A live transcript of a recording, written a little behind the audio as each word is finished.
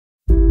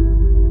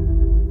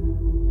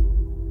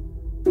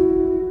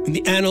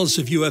In the annals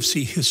of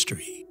UFC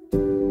history,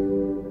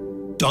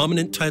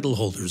 dominant title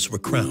holders were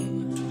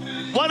crowned.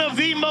 One of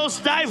the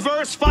most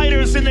diverse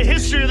fighters in the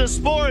history of the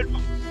sport,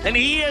 and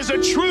he is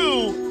a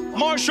true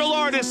martial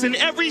artist in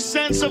every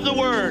sense of the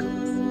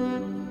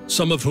word.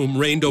 Some of whom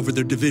reigned over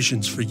their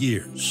divisions for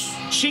years.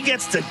 She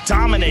gets to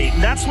dominate,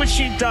 and that's what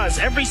she does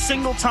every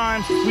single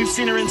time we've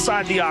seen her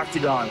inside the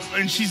octagon.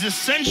 And she's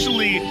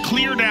essentially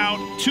cleared out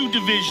 2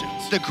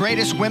 divisions. The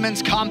greatest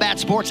women's combat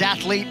sports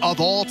athlete of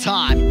all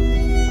time.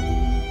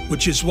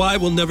 Which is why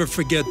we'll never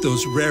forget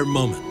those rare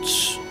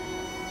moments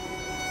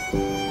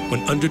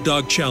when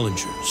underdog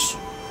challengers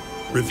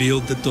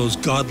revealed that those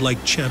godlike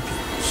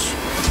champions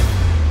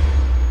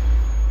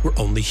were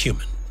only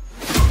human.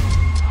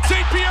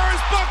 St. Pierre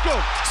is buckled.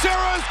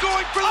 Sarah is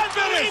going for the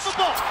finish.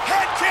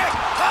 Head kick.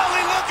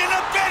 Holly looking to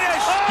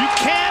finish. You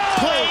can't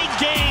play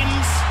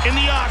games in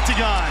the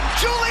octagon.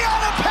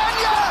 Juliana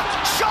Pena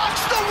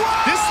shocks the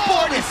world. This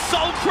sport is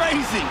so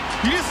crazy.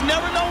 You just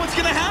never know what's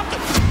going to happen.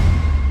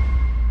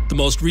 The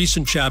most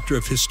recent chapter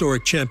of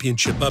historic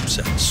championship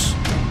upsets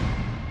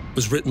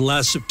was written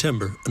last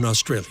September in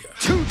Australia.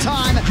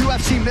 2-time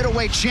UFC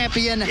middleweight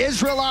champion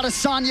Israel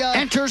Adesanya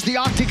enters the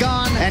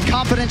octagon, and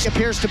confidence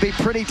appears to be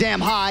pretty damn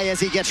high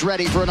as he gets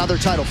ready for another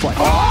title fight.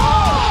 Oh!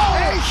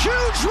 A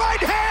huge right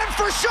hand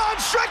for Sean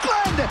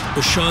Strickland!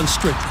 For Sean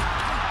Strickland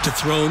to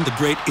dethrone the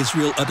great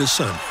Israel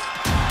Adesanya.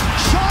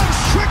 Sean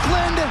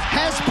Strickland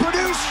has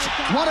produced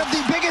one of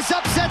the biggest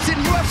upsets in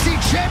UFC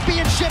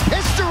championship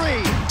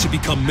history. To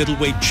become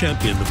middleweight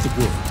champion of the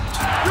world.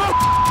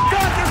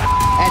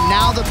 And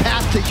now the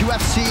path to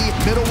UFC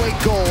middleweight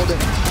gold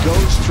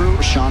goes through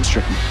Sean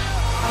Strickland.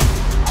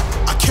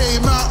 I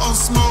came out on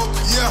smoke,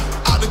 yeah,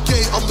 out the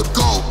gate on the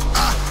go.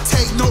 I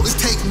take notice,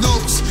 take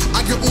notes.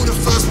 I get all the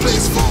first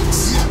place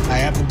votes. Yeah. I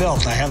have the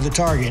belt, I have the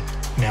target.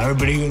 Now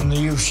everybody in the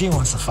UFC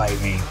wants to fight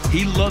me.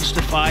 He loves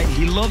to fight.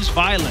 He loves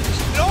violence.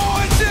 Oh,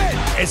 it's it!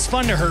 It's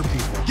fun to hurt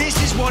people. This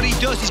is what he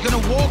does. He's going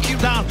to walk you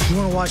down. You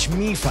want to watch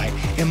me fight?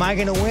 Am I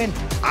going to win?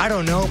 I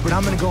don't know, but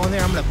I'm going to go in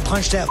there. I'm going to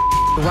punch that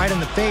right in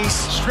the face.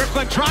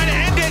 Strickland trying to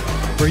end it.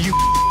 For you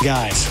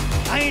guys.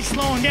 I ain't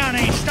slowing down. I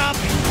ain't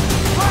stopping.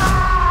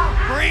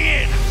 Bring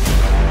it.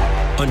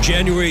 On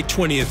January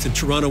 20th in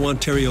Toronto,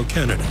 Ontario,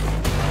 Canada,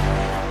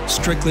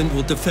 Strickland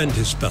will defend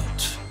his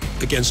belt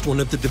against one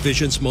of the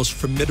division's most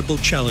formidable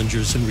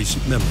challengers in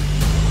recent memory.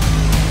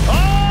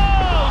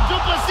 Oh!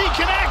 Duplessis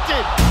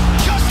connected!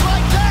 Just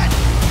like that!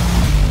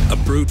 A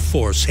brute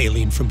force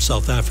hailing from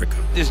South Africa.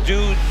 This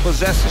dude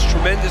possesses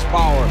tremendous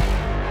power.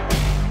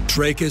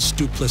 Dricus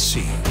du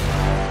Plessis.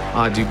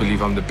 I do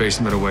believe I'm the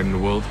best middleweight in the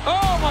world.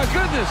 Oh, my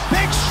goodness.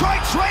 Big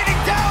strikes raining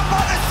down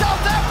by the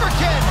South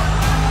African.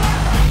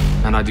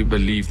 And I do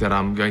believe that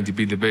I'm going to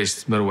be the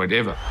best middleweight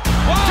ever.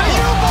 Wow. Do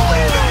you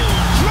believe it?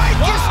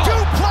 Dricus du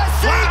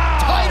Plessis,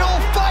 title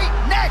fight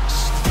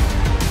next.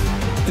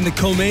 In the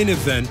co-main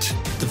event,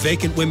 the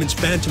vacant women's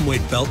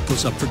bantamweight belt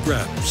goes up for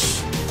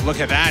grabs. Look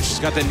at that. She's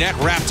got the neck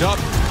wrapped up.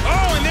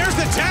 Oh, and there's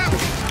the tap.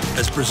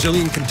 As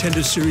Brazilian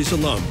Contender Series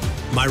alum,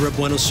 Mayra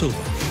Bueno Silva.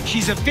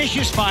 She's a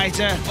vicious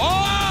fighter.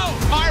 Oh,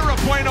 Mayra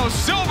Bueno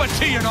Silva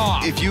teeing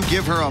off. If you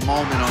give her a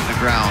moment on the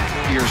ground,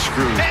 you're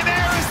screwed. And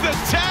there is the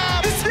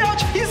tap. This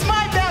belt is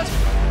my belt.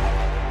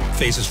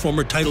 Faces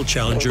former title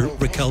challenger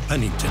Raquel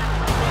Pennington.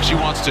 She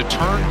wants to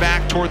turn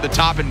back toward the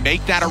top and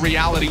make that a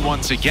reality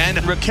once again.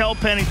 Raquel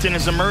Pennington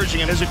is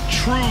emerging as a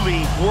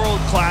truly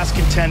world-class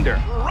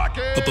contender.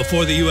 But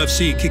before the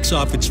UFC kicks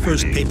off its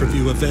first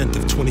pay-per-view event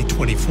of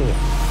 2024.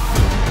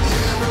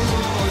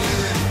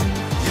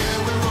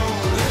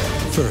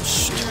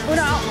 First,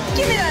 Uno,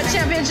 give me that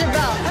championship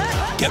belt.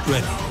 get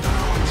ready.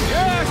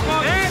 Yes,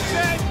 Mom. That's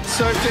it.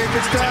 So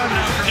it's done.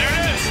 There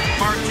it is.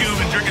 Mark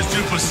Cuban and Dricus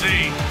du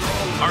Plessis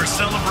are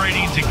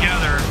celebrating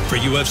together For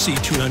UFC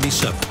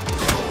 297.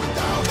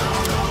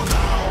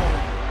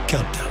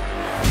 Countdown.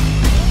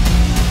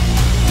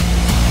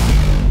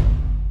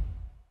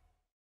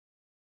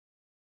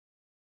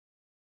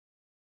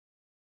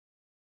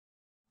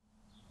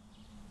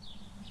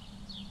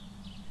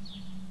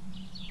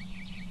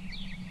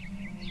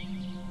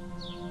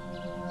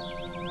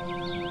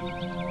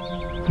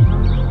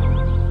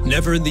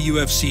 Never in the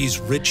UFC's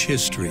rich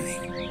history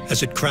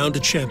has it crowned a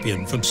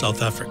champion from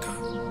South Africa.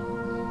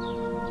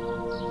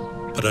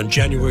 But on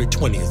January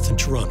 20th in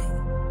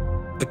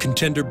Toronto, a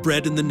contender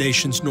bred in the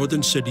nation's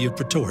northern city of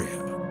Pretoria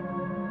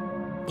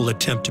will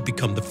attempt to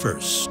become the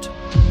first.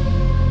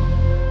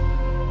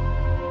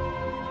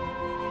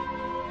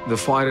 The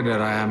fighter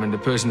that I am and the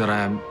person that I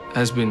am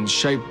has been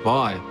shaped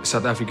by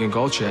South African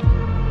culture.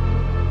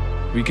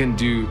 We can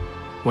do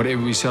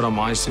whatever we set our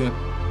minds to.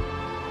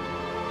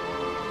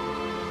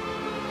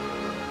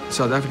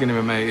 South African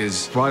MMA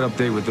is right up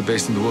there with the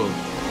best in the world.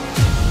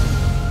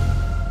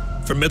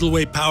 For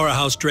middleweight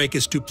powerhouse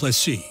Dricus du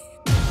Plessis,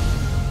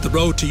 the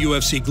road to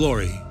UFC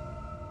glory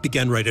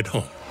began right at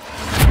home.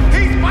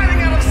 He's fighting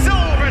out of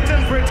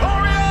Silverton,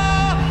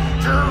 Pretoria,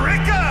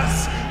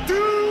 Dricus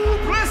du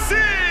Plessis.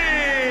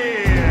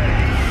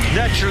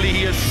 Naturally,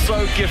 he is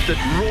so gifted.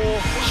 Raw,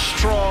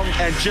 strong,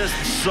 and just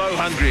so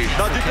hungry.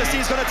 Now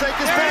Duplessis is going to take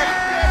this back.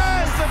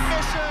 Yes!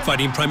 Submission!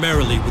 Fighting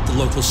primarily with the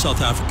local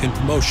South African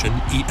promotion,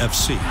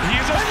 UFC. He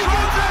is a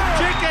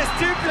Dricus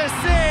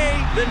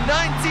Duplessis, the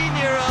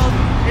 19-year-old,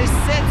 is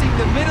setting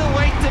the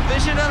middleweight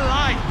division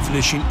alight.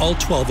 Finishing all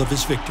 12 of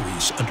his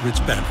victories under its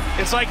banner.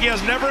 It's like he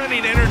has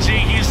never-ending energy.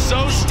 He's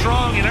so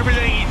strong in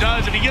everything he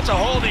does. If he gets a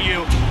hold of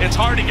you, it's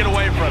hard to get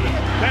away from him.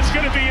 That's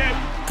going to be it.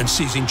 And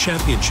seizing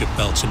championship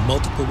belts in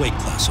multiple weight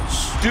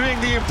classes. Doing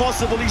the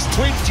impossible, he's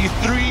 23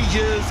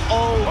 years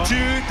old,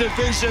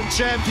 two-division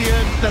champion.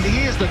 And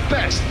he is the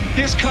best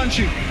this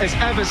country has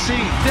ever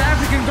seen. The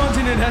African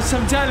continent has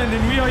some talent,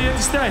 and we are here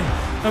to stay.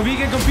 And we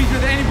can compete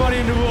with anybody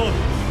in the world,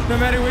 no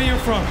matter where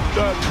you're from.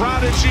 The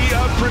prodigy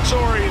of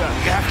Pretoria.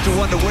 You have to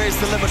wonder, where's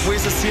the limit?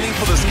 Where's the ceiling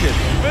for this kid?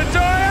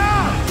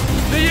 Pretoria!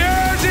 The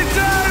year's in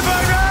time,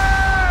 baby!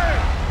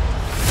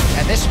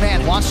 And this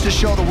man wants to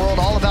show the world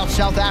all about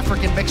South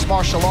African mixed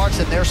martial arts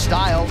and their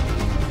style.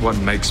 What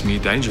makes me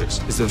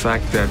dangerous is the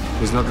fact that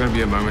there's not going to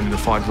be a moment in the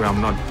fight where I'm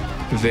not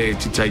there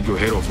to take your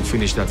head off and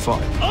finish that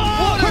fight.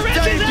 Oh, what a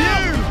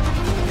debut!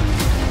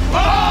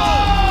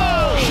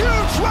 Oh!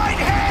 Huge right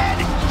hand!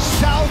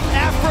 South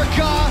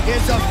Africa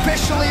is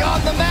officially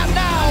on the map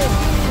now.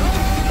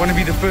 I want to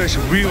be the first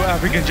real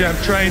African champ,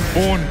 trained,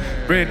 born,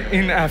 bred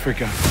in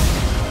Africa.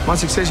 My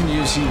success in the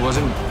UFC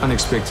wasn't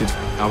unexpected.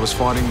 I was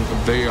fighting a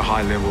very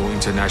high level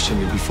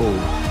internationally before.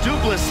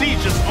 Duplessis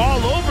just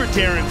all over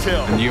Darren Till.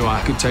 I knew I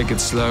could take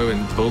it slow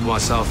and build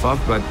myself up,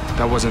 but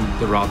that wasn't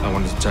the route I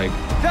wanted to take.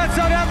 That's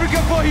South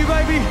Africa for you,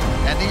 baby!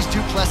 And these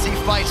Duplessis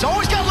fights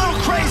always got a little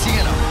crazy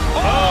in them.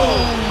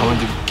 I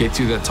wanted to get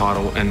to that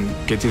title and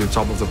get to the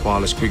top of the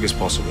pile as quick as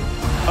possible.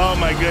 Oh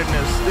my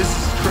goodness, this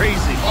is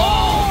crazy.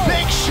 Oh,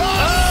 big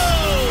shot!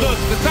 Oh. Look,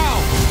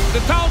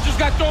 the towel just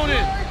got thrown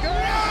in.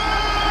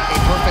 A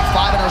perfect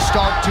 5-0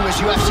 start to his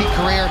UFC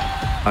career.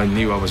 I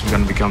knew I was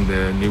going to become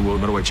the new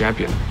world middleweight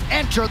champion.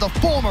 Enter the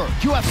former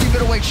UFC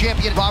middleweight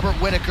champion, Robert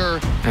Whittaker.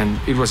 And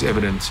it was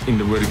evident in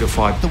the Whittaker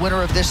fight. The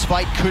winner of this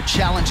fight could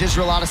challenge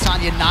Israel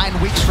Adesanya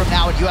 9 weeks from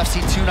now at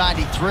UFC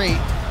 293.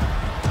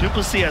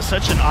 Duplessis has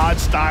such an odd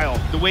style.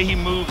 The way he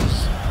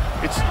moves,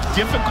 it's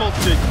difficult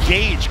to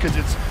gauge because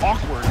it's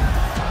awkward,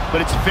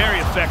 but it's very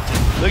effective.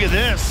 Look at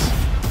this.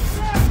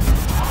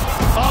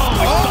 Oh,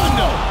 he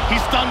stunned him. He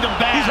stunned him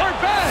bad. He's hurt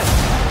bad.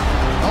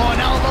 Oh,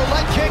 now a low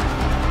leg kick.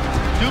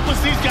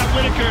 Duplessis got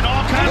Whittaker in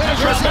all kinds of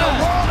trouble. Whittaker's in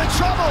a world of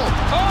trouble.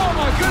 Oh,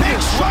 my goodness.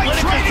 Big strike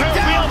trading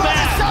down by the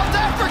bad. South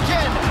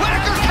African.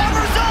 Whittaker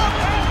covers up.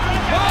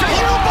 Do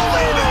you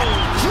believe it?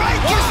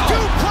 Dricus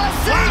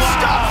Duplessis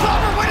stops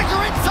Robert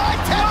Whittaker inside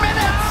 10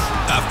 minutes.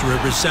 After a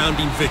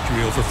resounding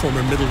victory over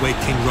former middleweight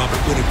king Robert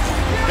Whittaker.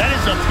 That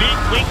is a big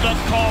wake-up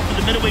call for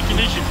the middleweight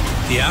division.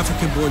 The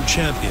African-born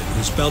champion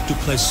whose belt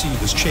Duplessis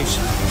was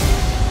chasing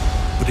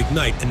would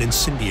ignite an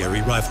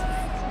incendiary rivalry.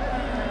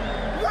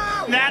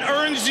 That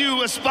earns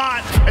you a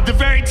spot at the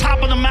very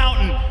top of the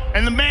mountain.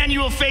 And the man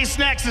you will face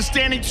next is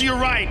standing to your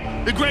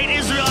right, the great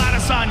Israel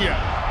Adesanya.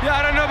 Yeah,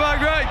 I don't know about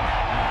great.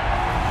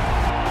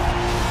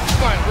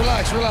 Fine,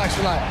 relax.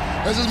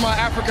 This is my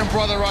African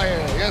brother right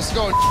here. Let's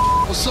go.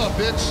 What's up,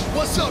 bitch?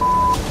 What's up?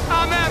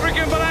 I'm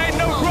African, but I ain't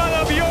no brother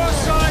of yours,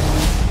 son.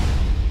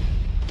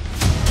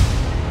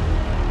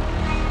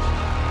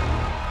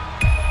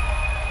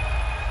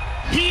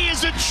 He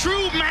is a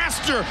true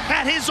master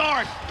at his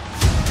art.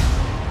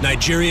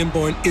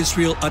 Nigerian-born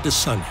Israel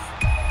Adesanya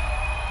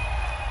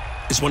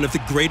is one of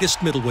the greatest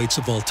middleweights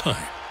of all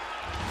time.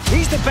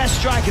 He's the best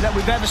striker that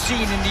we've ever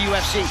seen in the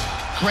UFC.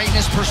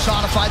 Greatness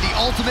personified, the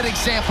ultimate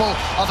example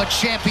of a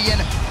champion.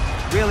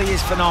 Really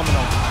is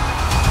phenomenal.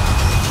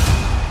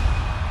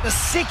 The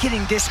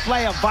sickening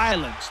display of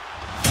violence.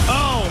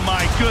 Oh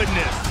my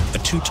goodness. A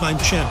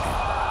two-time champion.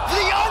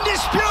 The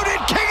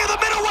undisputed king of the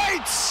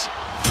middleweights.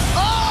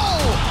 Oh,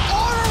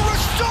 order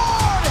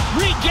restored.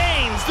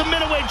 Regains the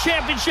middleweight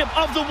championship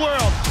of the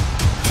world.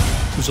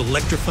 Who's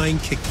electrifying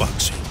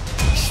kickboxing.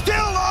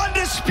 Still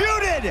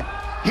undisputed.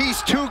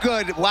 He's too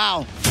good.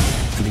 Wow.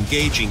 And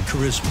engaging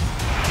charisma.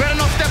 Better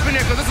not step in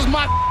there, because this is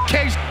my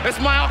cage. It's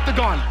my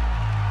octagon.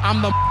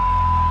 I'm the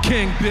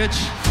king, bitch.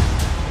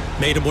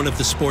 Made him one of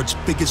the sport's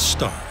biggest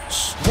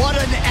stars. What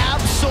an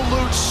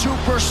absolute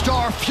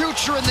superstar.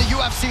 Future in the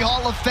UFC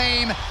Hall of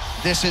Fame.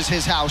 This is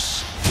his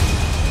house.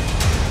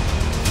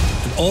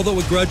 And although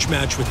a grudge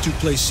match with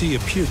Duplessis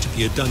appeared to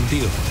be a done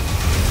deal,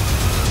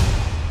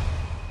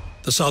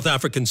 the South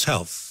African's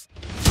health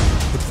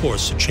would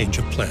force a change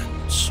of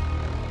plans.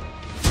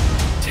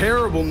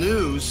 Terrible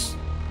news.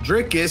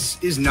 Dricus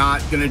is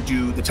not going to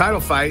do the title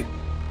fight.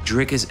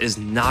 Dricus is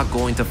not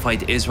going to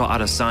fight Israel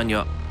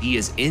Adesanya. He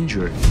is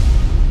injured.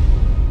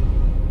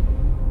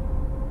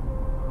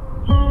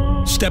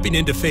 Stepping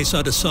in to face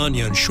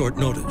Adesanya on short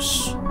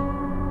notice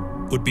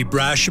would be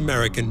brash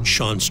American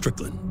Sean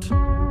Strickland.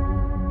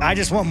 I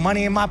just want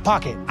money in my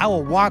pocket. I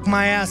will walk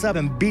my ass up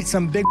and beat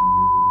some big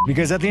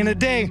because at the end of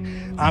the day,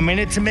 I'm in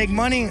it to make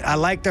money. I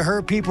like to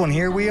hurt people, and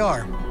here we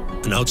are.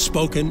 An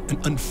outspoken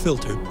and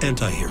unfiltered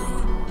anti-hero.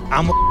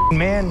 I'm a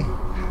man.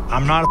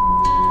 I'm not a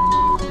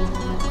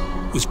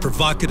whose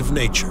provocative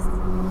nature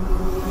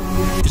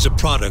is a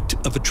product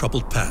of a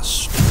troubled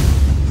past.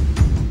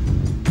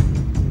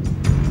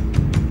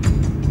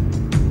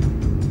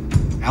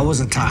 I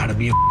wasn't taught to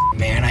be a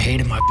man. I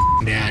hated my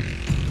dad.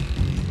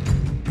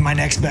 My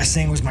next best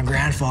thing was my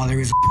grandfather. He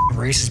was a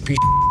racist piece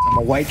of I'm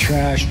a white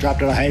trash,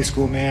 dropped out of high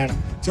school, man.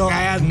 So I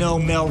have no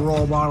male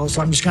role models,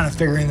 so I'm just kind of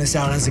figuring this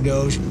out as it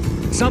goes.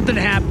 Something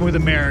happened with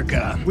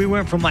America. We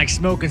went from like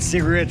smoking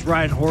cigarettes,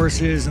 riding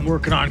horses, and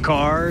working on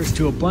cars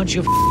to a bunch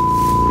of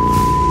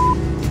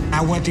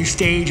I went through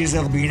stages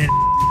of being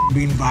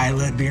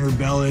violent, being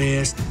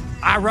rebellious.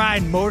 I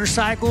ride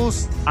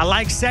motorcycles. I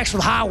like sex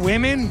with hot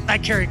women. I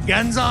carry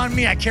guns on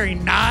me. I carry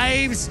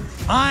knives.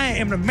 I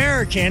am an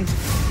American.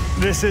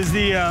 This is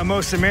the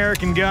most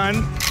American gun,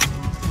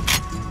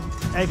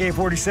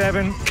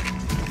 AK-47.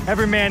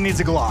 Every man needs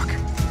a Glock.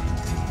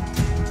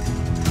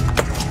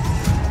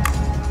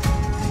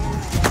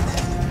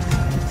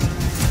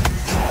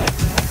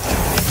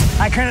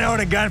 I couldn't own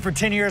a gun for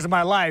 10 years of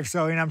my life,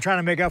 so I'm trying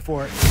to make up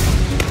for it.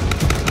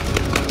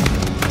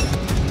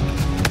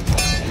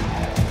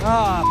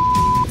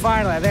 Oh,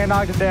 finally, I think I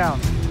knocked it down.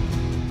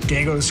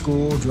 Didn't go to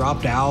school,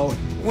 dropped out.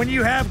 When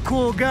you have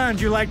cool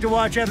guns, you like to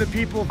watch other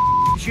people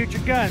shoot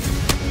your guns.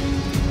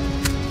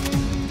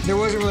 There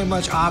wasn't really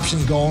much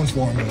options going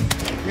for me.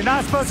 You're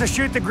not supposed to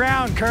shoot the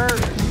ground, Kurt.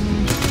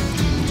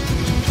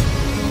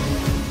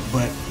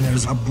 But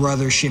there's a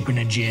brothership in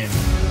a gym.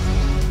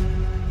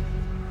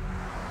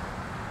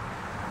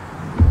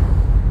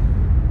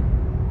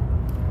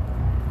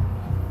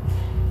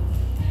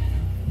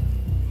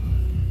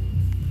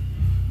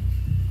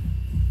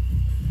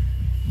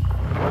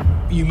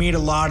 You meet a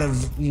lot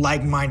of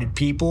like-minded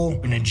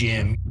people in a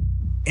gym,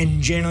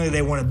 and generally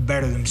they want to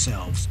better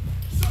themselves.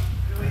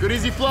 Good,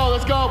 easy flow.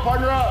 Let's go.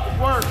 Partner up.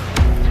 Work.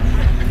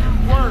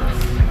 Work.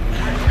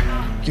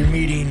 You're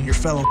meeting your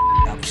fellow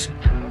ups.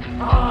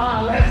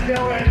 Let's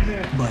go in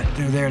there. But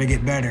they're there to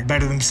get better.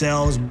 Better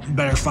themselves,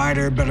 better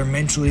fighter, better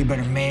mentally,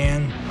 better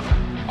man.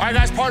 All right,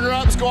 guys, partner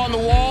up. Let's go on the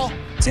wall.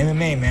 It's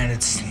MMA, man.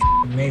 It's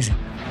amazing.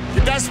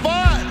 Get that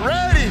spot.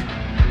 Ready.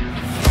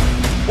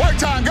 Work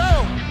time.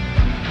 Go.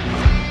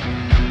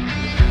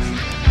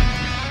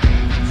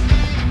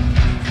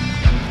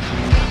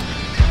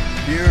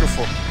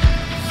 Beautiful.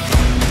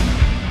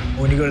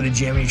 When you go to the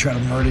gym and you try to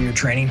murder your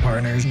training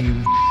partners,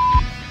 you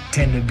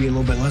tend to be a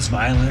little bit less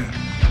violent.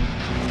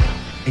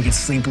 You can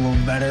sleep a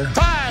little better.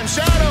 Time,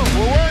 Shadow,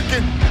 we're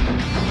working.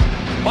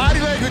 Body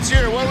language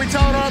here, what are we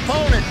telling our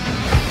opponent?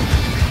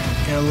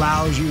 It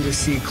allows you to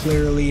see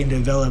clearly and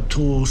develop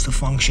tools to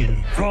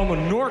function. From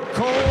North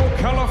Cole,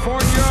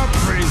 California,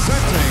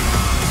 presenting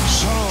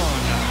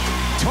Sean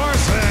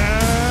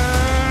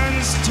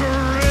Tarzan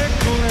Strickland.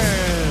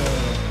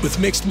 With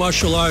mixed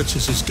martial arts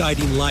as his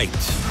guiding light.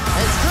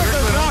 And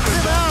Strickland knocked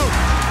him out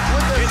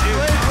with a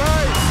straight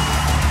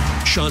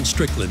right. Sean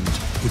Strickland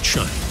would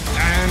shine.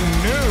 And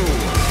new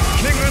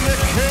King of the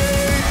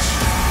Cage,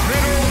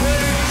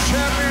 middleweight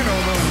champion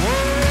of the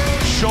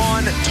world,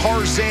 Sean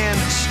Tarzan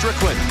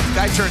Strickland.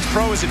 Guy turns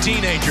pro as a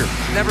teenager.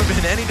 Never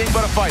been anything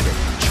but a fighter.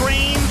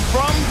 Trained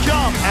from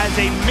jump as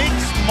a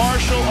mixed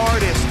martial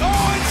artist.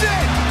 Oh, it's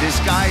it! This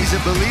guy is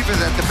a believer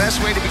that the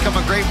best way to become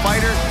a great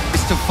fighter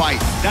is to fight.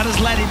 That has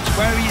led him to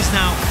where he is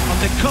now, on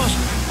the cusp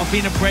of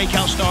being a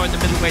breakout star in the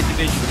middleweight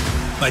division.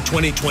 By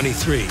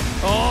 2023,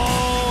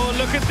 oh,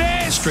 look at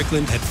this!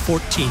 Strickland had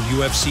 14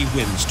 UFC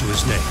wins to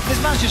his name.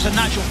 This man's just a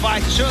natural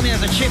fighter, certainly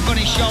has a chip on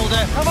his shoulder.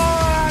 Come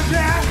on,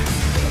 Jack!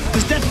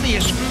 There's definitely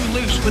a screw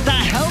loose, but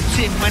that helps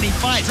him when he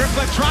fights.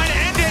 Strickland trying to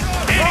end it,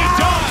 and he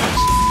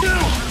does!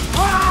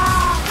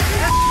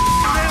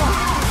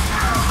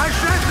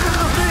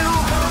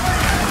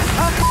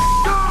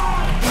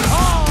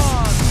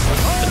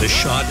 And a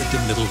shot at the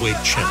middleweight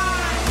champ.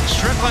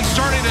 Strickland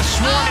starting to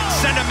swarm and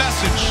send a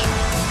message.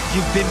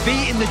 You've been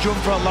beating the drum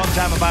for a long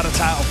time about a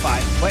title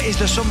fight, but is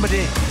there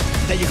somebody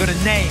that you're going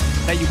to name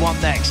that you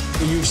want next?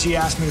 The UFC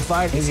asked me to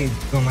fight. Is he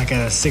on like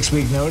a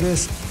 6-week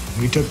notice?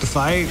 We took the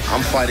fight.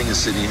 I'm fighting in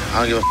Sydney.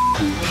 I don't give a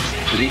who.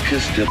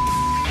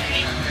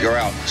 You're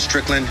out.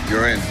 Strickland,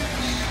 you're in.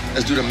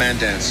 Let's do the man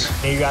dance.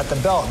 You got the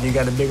belt. You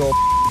got a big old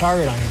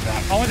target on your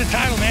back. I want the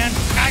title, man.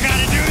 I got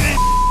to do this.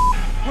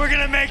 We're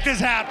going to make this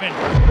happen.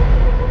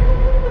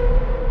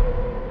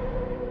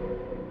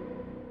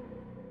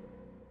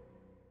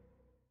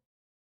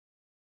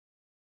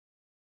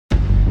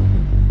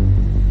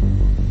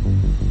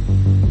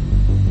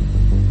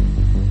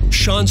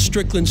 Sean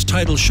Strickland's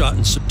title shot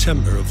in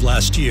September of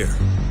last year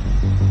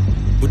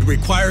would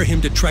require him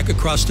to trek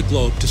across the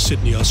globe to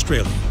Sydney,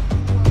 Australia,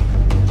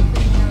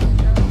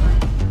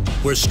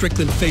 where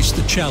Strickland faced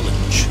the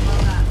challenge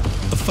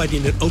of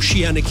fighting an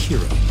oceanic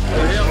hero.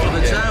 We're here for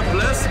the champ.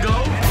 Let's go.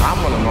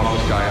 I'm gonna knock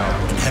this guy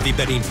out. And heavy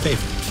betting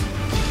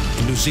favorite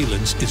in New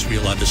Zealand's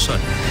Israel Adesanya.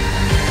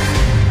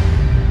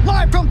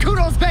 Live from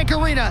Kudos Bank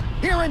Arena,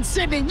 here in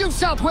Sydney, New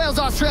South Wales,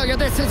 Australia,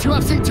 this is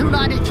UFC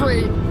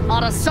 293,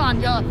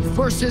 Adesanya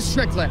versus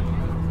Strickland.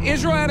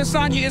 Israel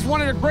Adesanya is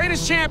one of the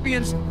greatest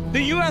champions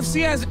the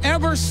UFC has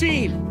ever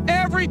seen.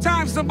 Every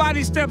time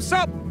somebody steps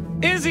up,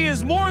 Izzy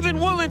is more than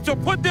willing to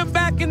put them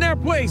back in their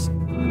place.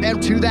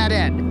 And to that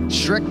end,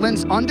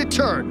 Strickland's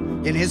undeterred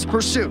in his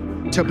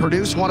pursuit to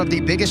produce one of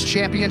the biggest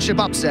championship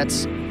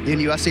upsets in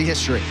UFC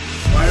history.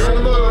 Let's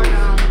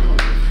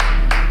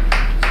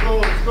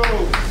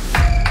go.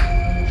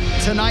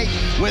 Tonight,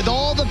 with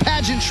all the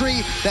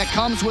pageantry that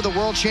comes with a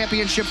world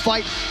championship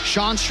fight,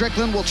 Sean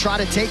Strickland will try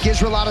to take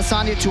Israel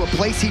Adesanya to a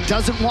place he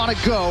doesn't want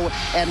to go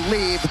and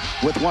leave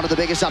with one of the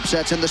biggest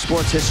upsets in the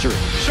sport's history.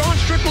 Sean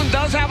Strickland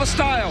does have a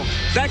style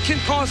that can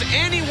cause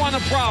anyone a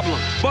problem,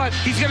 but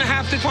he's going to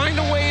have to find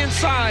a way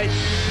inside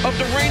of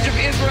the range of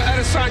Israel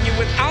Adesanya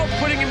without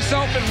putting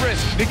himself at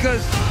risk,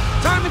 because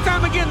time and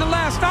time again, the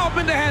last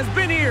stylebender has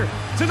been here.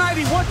 Tonight,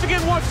 he once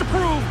again wants to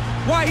prove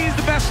why he's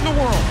the best in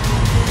the world.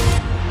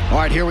 All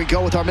right, here we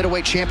go with our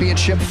middleweight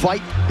championship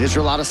fight.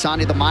 Israel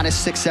Adesanya, the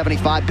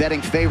 -675 betting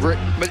favorite.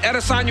 But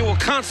Adesanya will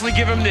constantly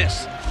give him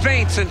this.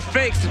 Feints and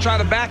fakes to try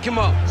to back him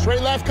up.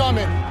 Straight left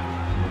coming.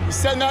 He's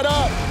setting that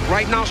up.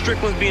 Right now,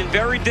 Strickland's being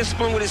very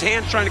disciplined with his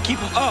hands, trying to keep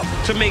him up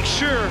to make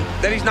sure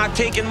that he's not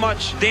taking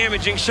much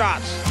damaging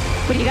shots.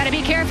 But you got to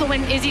be careful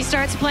when Izzy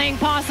starts playing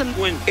possum.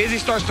 When Izzy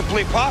starts to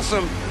play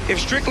possum, if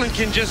Strickland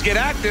can just get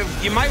active,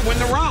 you might win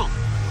the round.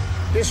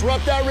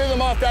 Disrupt that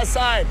rhythm off that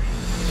side.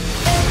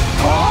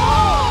 A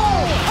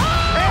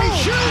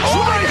huge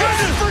right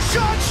hand for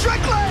Sean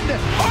Strickland!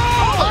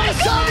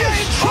 Adesanya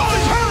in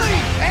trouble early!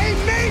 A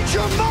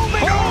major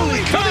moment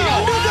early for the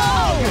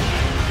underdog!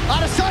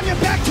 Adesanya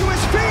back to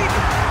his feet!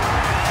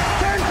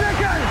 10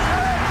 seconds!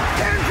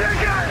 10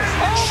 seconds!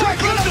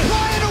 Strickland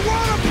applying a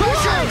world of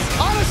pressure!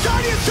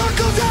 Adesanya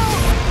circles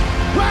out!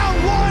 Round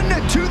one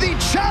to the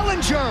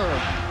challenger!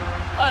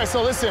 All right,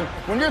 so listen,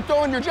 when you're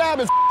throwing your jab,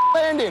 it's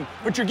landing,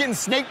 but you're getting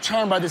snake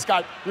charmed by this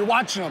guy. You're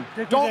watching him.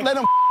 Don't let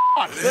him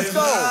Let's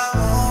go.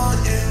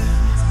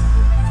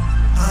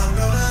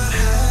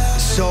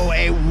 So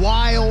a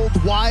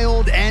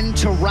wild end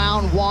to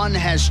round one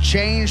has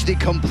changed the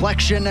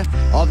complexion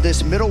of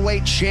this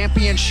middleweight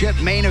championship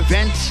main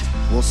event.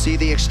 We'll see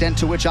the extent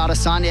to which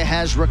Adesanya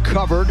has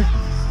recovered.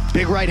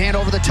 Big right hand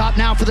over the top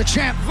now for the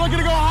champ. He's looking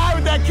to go high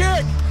with that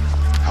kick.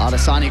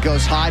 Adesanya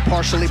goes high,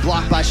 partially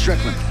blocked by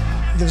Strickland.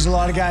 There's a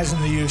lot of guys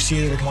in the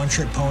UFC that are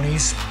one-trick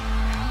ponies,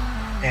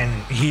 and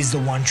he's the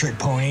one-trick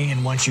pony,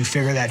 and once you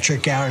figure that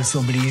trick out, it's a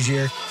little bit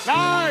easier.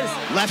 Nice!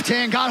 Left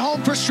hand got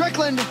home for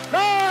Strickland.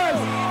 Nice!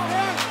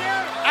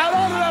 Out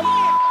onto that.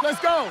 Let's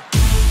go.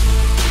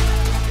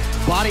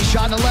 Body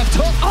shot in the left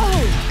hook.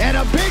 Oh! And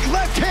a big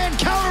left hand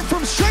counter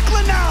from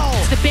Strickland now.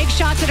 It's the big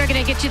shots that are going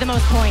to get you the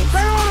most points.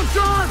 Stay on him,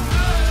 Sean!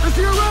 Let's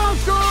see your round,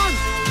 Sean!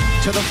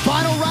 To the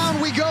final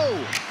round we go.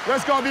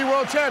 Let's go be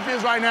world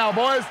champions right now,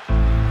 boys.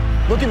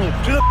 Look at me.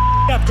 To the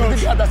up,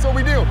 coach. That's what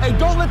we do. Hey,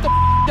 don't let the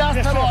gas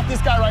pedal off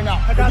this guy right now.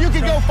 If you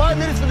can go 5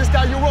 minutes for this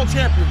guy, you're world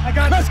champion.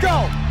 Let's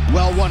go.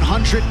 Well,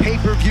 100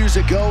 pay-per-views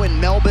ago in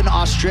Melbourne,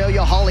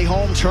 Australia, Holly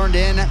Holm turned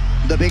in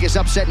the biggest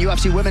upset in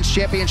UFC Women's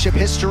Championship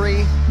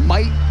history.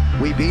 Might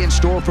we be in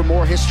store for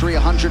more history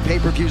 100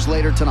 pay-per-views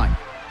later tonight?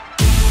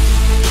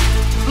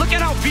 Look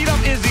at how beat up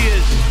Izzy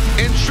is.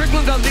 And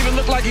Strickland doesn't even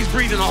look like he's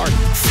breathing hard.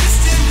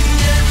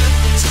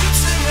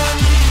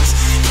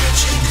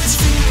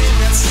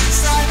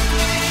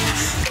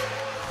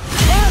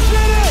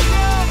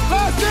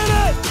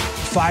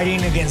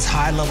 Fighting against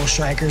high-level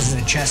strikers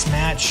is a chess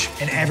match,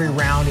 and every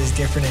round is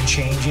different and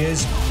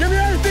changes. Give me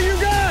everything you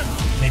got!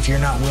 And if you're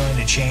not willing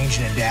to change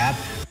and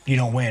adapt, you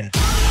don't win.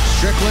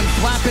 Strickland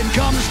flapping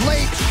gums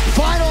late.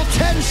 Final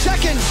 10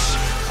 seconds.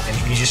 And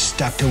he just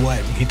stuck to what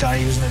he thought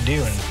he was going to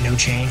do, and no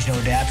change, no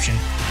adaptation.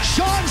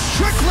 Sean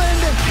Strickland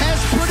has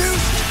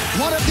produced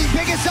one of the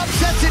biggest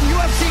upsets in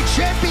UFC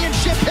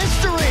Championship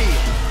history.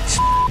 It's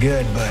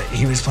good, but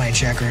he was playing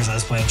checkers, I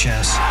was playing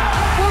chess.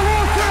 We're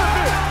world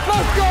champions!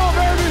 Let's go,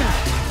 baby!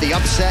 The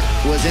upset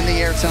was in the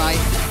air tonight,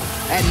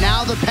 and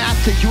now the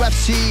path to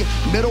UFC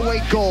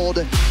middleweight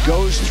gold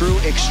goes through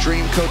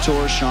Extreme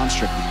Couture's Sean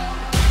Strickland.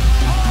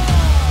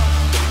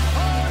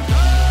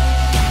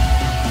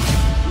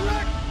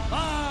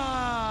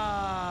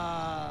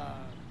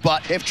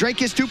 But if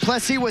Dricus du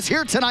Plessis was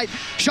here tonight,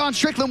 Sean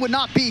Strickland would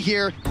not be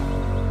here.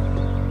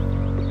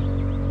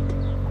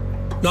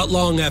 Not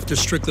long after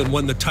Strickland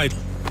won the title,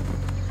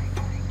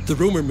 the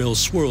rumor mill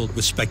swirled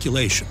with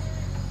speculation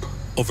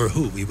over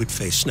who he would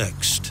face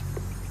next.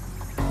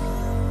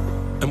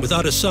 And with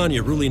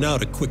Adesanya ruling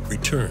out a quick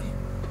return.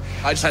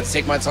 I just had to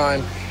take my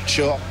time,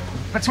 chill.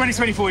 For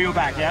 2024, you're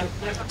back, yeah?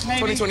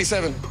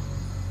 2027.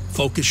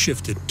 Focus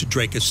shifted to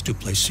Dricus du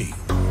Plessis,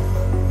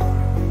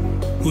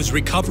 whose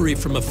recovery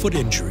from a foot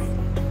injury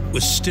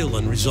was still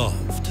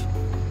unresolved.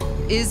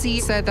 Izzy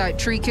said that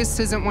Dricus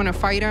doesn't want to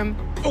fight him.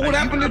 Oh, what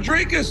happened to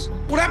Dricus?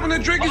 What happened to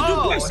Dricus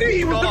du Plessis?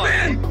 He was the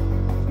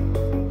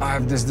man. I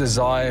have this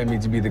desire in me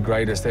to be the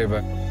greatest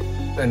ever.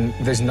 And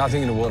there's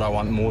nothing in the world I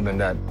want more than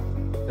that.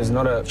 There's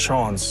not a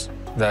chance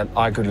that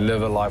I could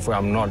live a life where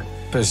I'm not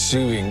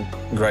pursuing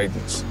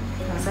greatness.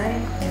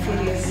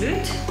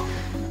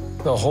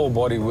 The whole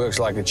body works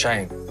like a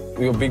chain.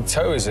 Your big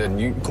toe is in,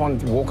 you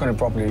can't walk on it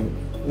properly.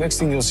 Next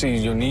thing you'll see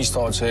is your knee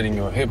starts hurting,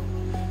 your hip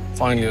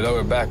finally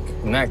lower back,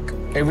 neck,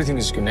 everything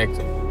is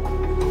connected.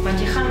 Want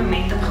jy gaan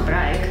momentum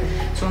gebruik,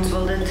 so ons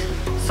wil dit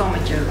saam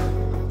met jou.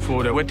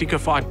 For the Whittaker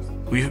fight,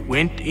 we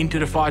went into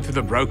the fight with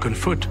a broken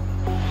foot.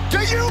 Do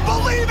you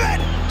believe it?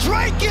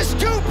 Dricus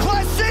du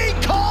Plessis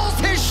calls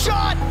his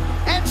shot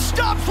and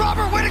stops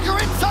Robert Whittaker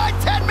inside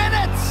 10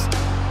 minutes.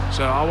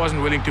 So I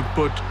wasn't willing to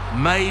put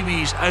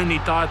maybe his only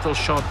title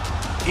shot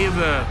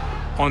ever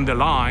on the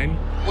line.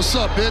 What's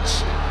up,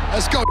 bitch?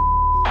 Let's go.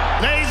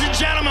 Ladies and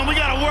gentlemen, we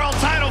got a world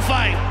title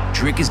fight.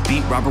 Dricus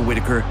beat Robert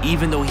Whittaker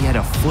even though he had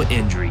a foot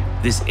injury.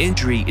 This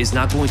injury is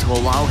not going to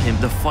allow him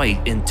to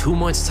fight in 2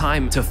 months'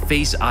 time to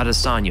face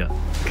Adesanya.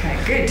 Okay,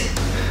 good.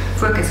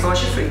 Focus,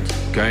 watch your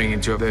foot. Going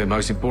into the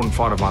most important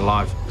fight of my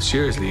life,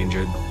 seriously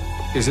injured,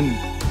 isn't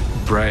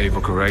brave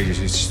or courageous,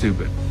 it's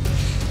stupid.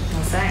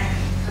 Well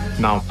said.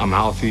 Now I'm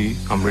healthy,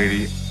 I'm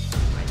ready,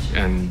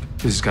 and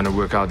this is gonna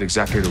work out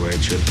exactly the way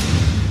it should.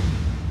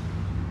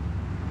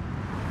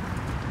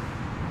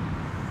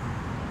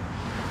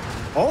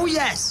 Oh,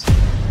 yes.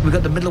 We've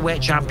got the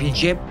middleweight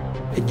championship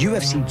at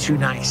UFC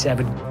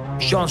 297.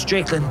 Sean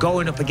Strickland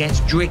going up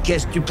against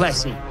Dricus du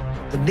Plessis.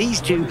 And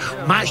these two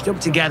matched up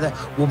together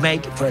will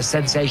make for a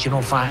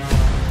sensational fight.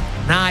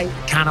 And I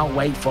cannot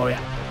wait for it.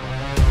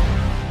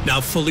 Now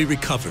fully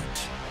recovered,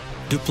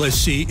 du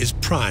Plessis is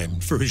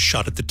primed for his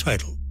shot at the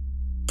title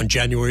on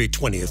January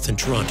 20th in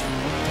Toronto,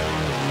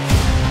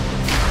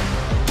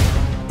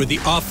 where the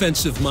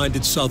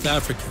offensive-minded South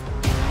African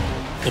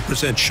will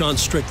present Sean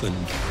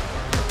Strickland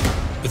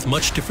with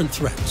much different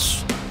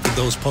threats than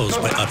those posed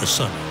by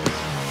Adesanya.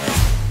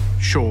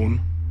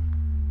 Sean,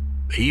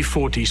 he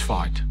fought his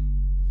fight.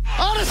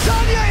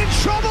 Adesanya in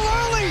trouble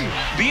early!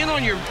 Being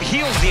on your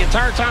heels the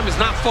entire time is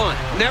not fun.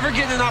 Never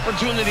getting an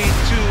opportunity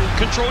to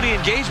control the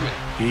engagement.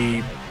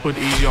 He put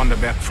easy on the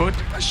back foot.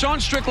 Sean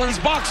Strickland's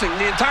boxing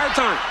the entire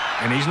time.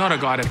 And he's not a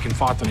guy that can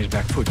fight on his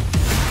back foot.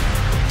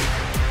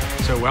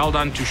 So well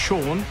done to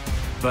Sean,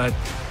 but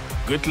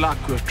good luck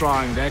with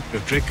trying that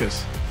with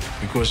Dricus,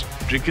 because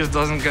Dricus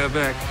doesn't go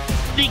back.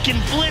 He can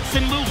blitz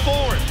and move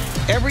forward.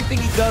 Everything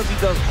he does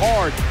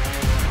hard.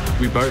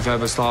 We both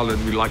have a style that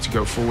we like to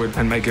go forward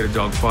and make it a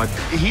dogfight.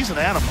 He's an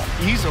animal.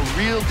 He's a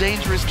real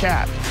dangerous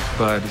cat.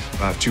 But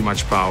I have too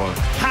much power.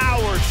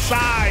 Power,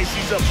 size,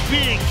 he's a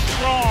big,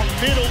 strong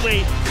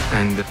middleweight.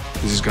 And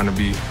this is gonna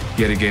be,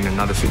 yet again,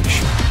 another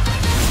finish.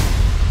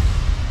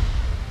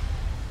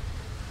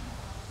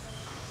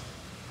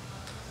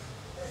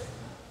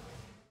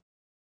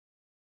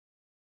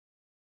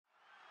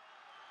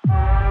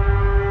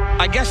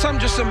 I guess I'm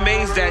just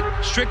amazed that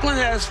Strickland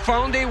has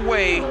found a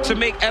way to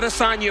make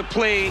Adesanya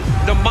play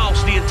the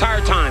mouse the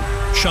entire time.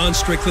 Sean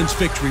Strickland's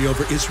victory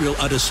over Israel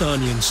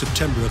Adesanya in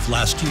September of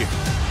last year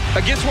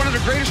against one of the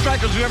greatest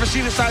strikers we've ever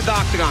seen inside the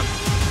octagon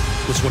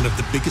was one of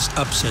the biggest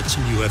upsets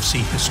in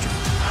UFC history.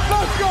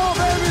 Let's go,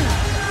 baby!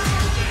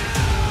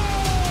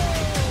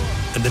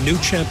 And the new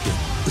champion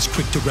was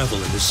quick to revel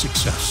in his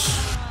success.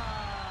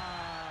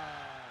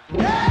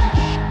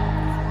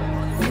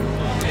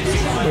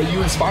 But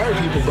you inspire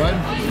people, bud.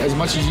 As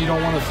much as you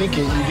don't want to think it,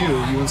 you do.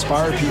 You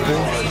inspire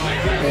people.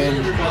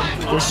 And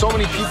there's so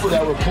many people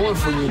that were pulling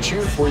for you and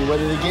cheering for you,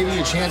 whether they gave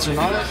you a chance or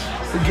not.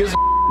 Who gives a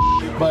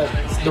But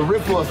the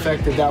ripple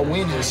effect of that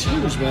win is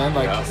huge, man.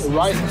 Like, the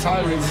rising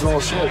tide raises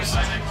all ships.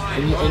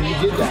 And you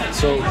did that.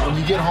 So when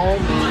you get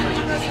home,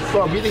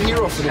 bro, be the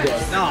hero for the day.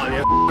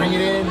 Bring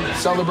it in,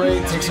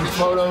 celebrate, take some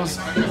photos.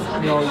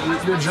 You know,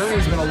 your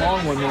journey's been a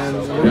long one, man.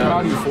 We're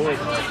proud of you for it.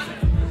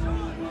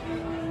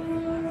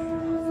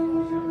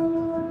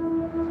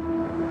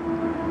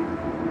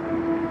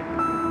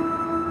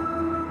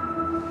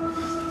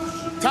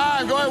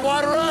 Time, go ahead,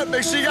 water up.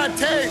 Make sure you got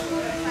tape.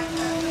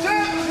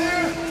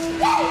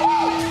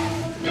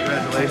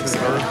 Congratulations,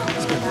 bro.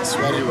 It's been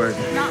sweaty work.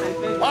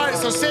 All right,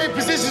 so same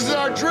positions as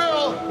our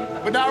drill,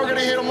 but now we're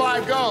gonna hit them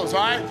live goes,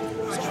 all right?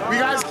 You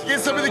guys can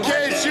get some of the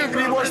cage, shoot, if you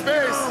need more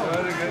space.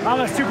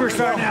 I'm a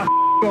superstar now.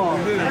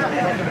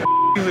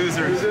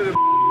 Losers.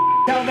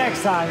 Till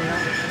next time.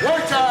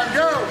 Work time,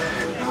 go.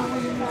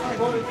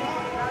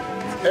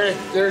 Hey,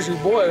 there's your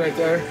boy right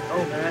there.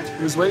 Oh, man.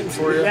 He was waiting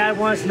for you. Dad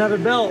wants another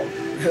belt.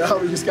 Yeah,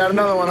 we just got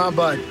another one, huh,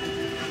 bud?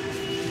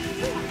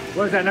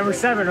 What is that, number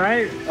 7,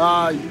 right?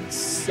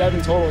 7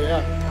 total,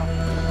 yeah.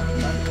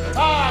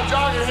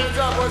 Jog your hands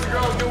up, boys and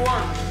girls, good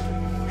work.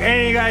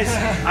 Hey, you guys,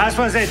 I just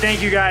want to say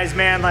thank you guys,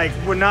 man. Like,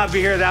 would not be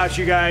here without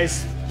you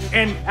guys.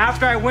 And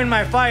after I win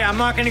my fight, I'm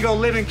not going to go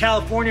live in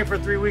California for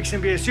 3 weeks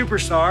and be a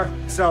superstar.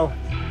 So,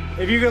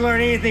 if you can learn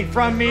anything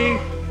from me,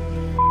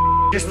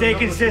 just stay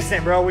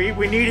consistent, bro. We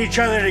need each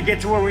other to get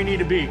to where we need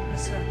to be.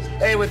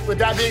 Hey, with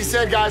that being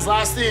said, guys,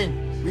 last thing.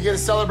 We get to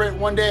celebrate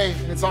one day,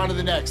 and it's on to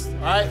the next.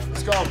 All right,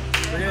 let's go.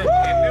 Bring it in.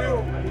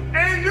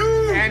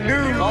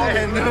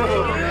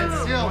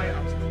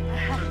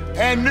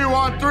 And new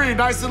on 3,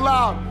 nice and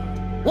loud.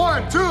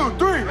 1, 2,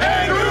 3,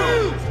 and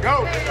new.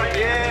 Go.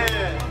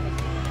 Yeah.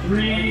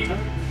 3,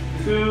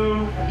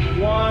 2,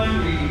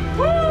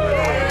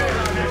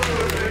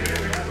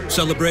 1.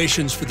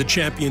 Celebrations for the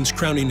champion's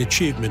crowning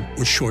achievement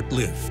were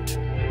short-lived.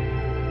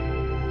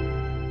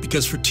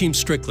 Because for Team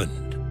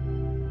Strickland,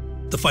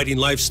 The fighting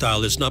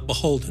lifestyle is not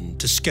beholden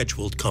to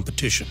scheduled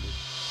competition.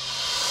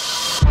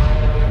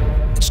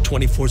 It's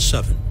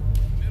 24/7,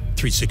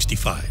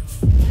 365.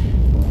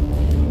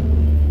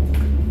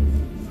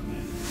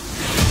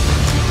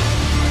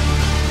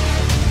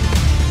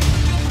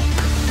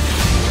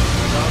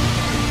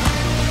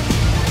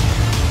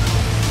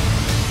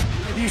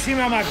 If you see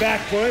me on my back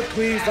foot,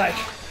 please, like...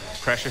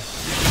 Pressure.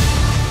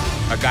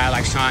 A guy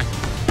like Sean,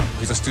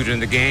 he's a student in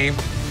the game.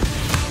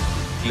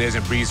 He lives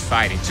and breathes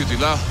fighting. 2-3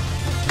 low.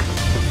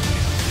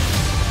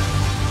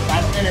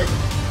 Last minute.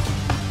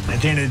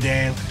 At the end of the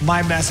day,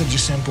 my message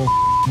is simple.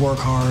 Work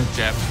hard.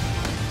 Jab.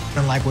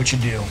 And like what you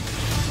do.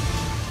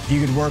 If you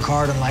could work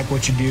hard and like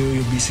what you do,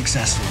 you'll be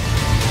successful.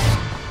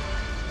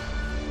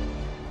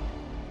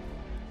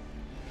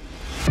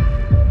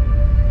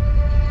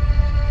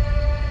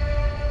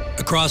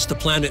 Across the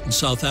planet in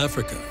South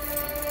Africa,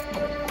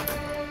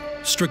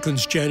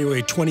 Strickland's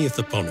January 20th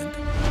opponent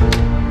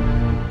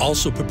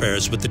also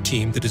prepares with the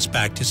team that has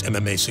backed his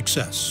MMA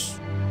success.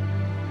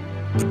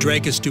 But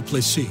Dricus du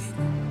Plessis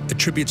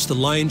attributes the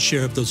lion's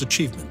share of those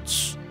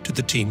achievements to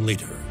the team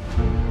leader.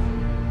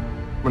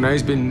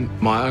 Renee's been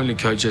my only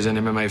coach as an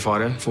MMA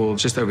fighter for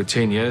just over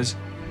 10 years.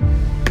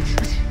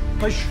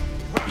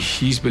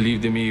 He's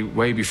believed in me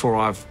way before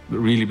I've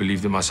really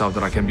believed in myself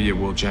that I can be a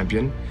world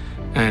champion.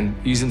 And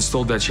he's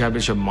instilled that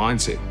championship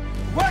mindset.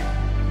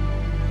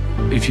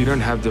 If you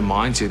don't have the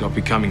mindset of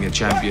becoming a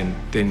champion,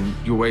 then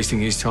you're wasting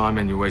his time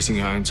and you're wasting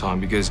your own time,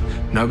 because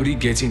nobody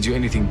gets into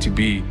anything to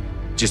be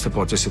just a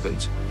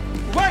participant.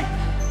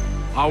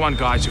 I want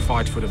guys to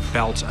fight for the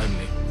belts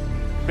only.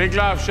 Big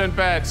love, shin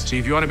pads. So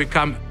if you want to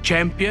become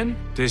champion,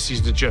 this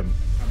is the gym.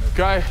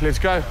 Okay, let's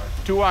go.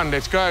 2-1,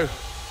 let's go.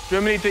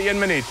 2 minutes to 1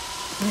 minute.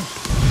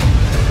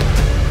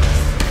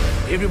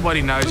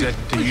 Everybody knows that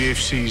the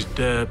UFC is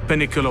the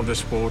pinnacle of the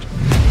sport.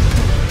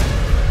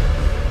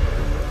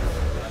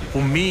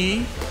 For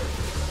me,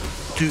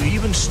 to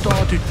even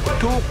start to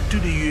talk to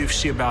the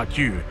UFC about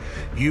you,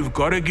 you've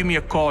got to give me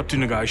a card to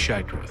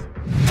negotiate with.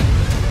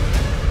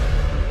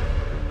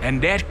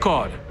 And that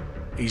card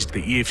is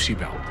the UFC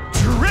belt.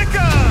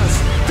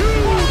 Dricus du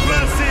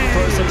Plessis!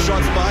 Throws some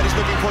shots behind, he's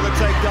looking for the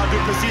takedown. Du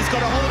Plessis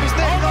got a hold of his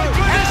neck. Oh my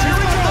goodness, here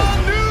we go!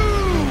 The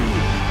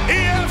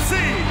new UFC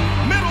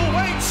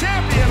middleweight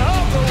champion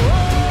of the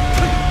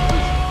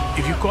world!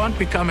 If you can't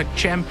become a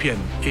champion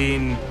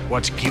in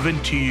what's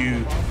given to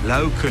you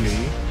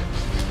locally,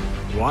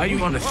 why do you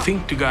want to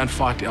think to go and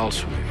fight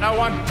elsewhere? I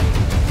want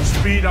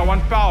speed, I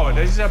want power.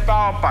 This is a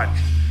power punch.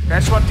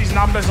 That's what these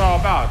numbers are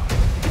about.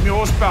 Give me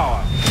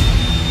horsepower.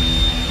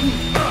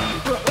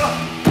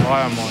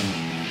 Baie man.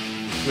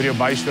 Vir jou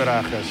byste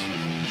reg is.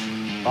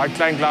 Daai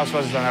klein glas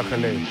was dan nou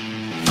gelê.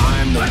 I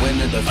am the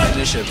winner, the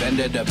finisher,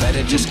 vendor, the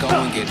better, just go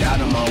and get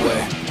out of my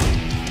way.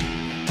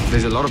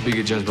 There's a lot of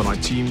bigger gyms, but my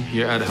team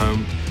here at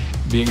home,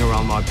 being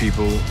around my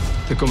people,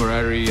 the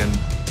camaraderie and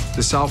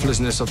the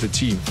selflessness of the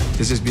team,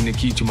 this has been the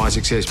key to my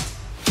success.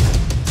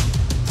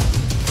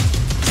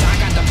 I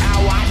got the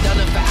power, I've done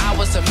it for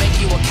hours to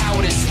make you a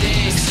coward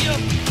instead.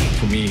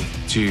 For me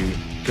to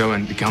go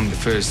and become the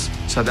first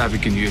South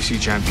African UFC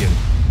champion,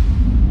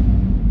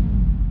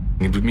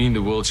 it would mean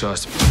the world to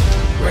us.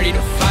 Ready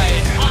to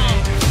fight.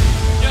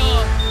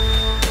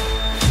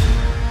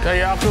 Okay,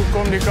 ja,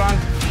 kom die kant.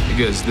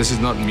 Because this is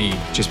not me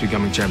just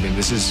becoming champion,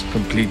 this is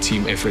complete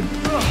team effort.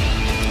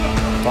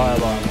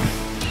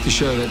 To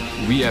show that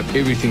we have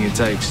everything it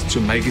takes to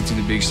make it to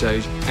the big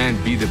stage and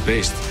be the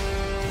best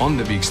on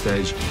the big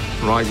stage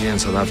right here in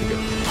South Africa.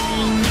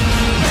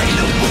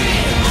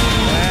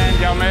 And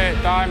ja,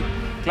 mate, time.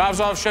 Gloves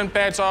off, shin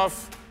pads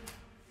off.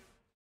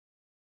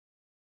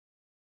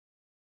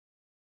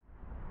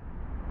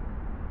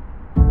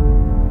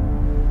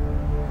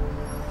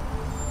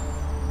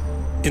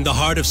 In the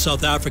heart of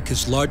South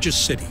Africa's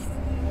largest city,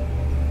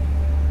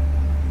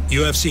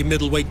 UFC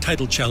middleweight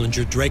title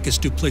challenger Dricus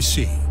du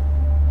Plessis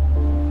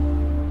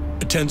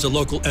attends a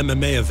local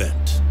MMA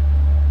event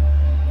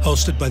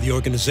hosted by the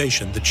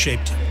organization that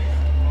shaped him.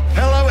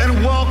 Hello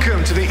and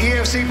welcome to the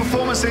EFC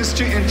Performance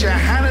Institute in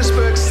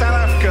Johannesburg, South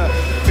Africa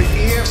for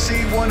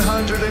EFC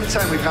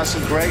 110. We've had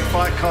some great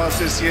fight cards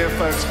this year,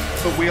 folks,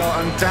 but we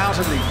are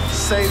undoubtedly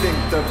saving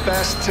the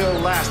best till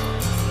last.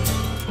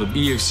 With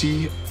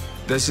EFC,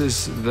 this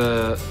is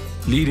the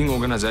leading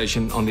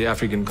organization on the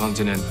African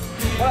continent.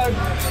 Hello.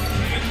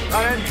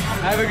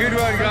 Have a good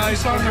one,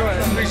 guys. Enjoy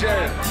it. Appreciate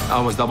it.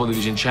 I was double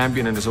division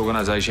champion in this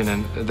organization,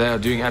 and they are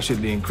doing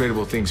absolutely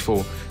incredible things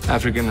for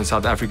African and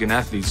South African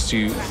athletes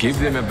to give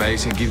them a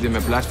base and give them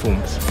a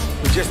platform.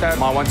 We just had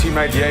my one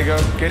teammate Diego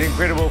get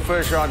incredible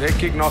first round head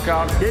kick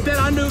knockout. Get that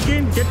handhook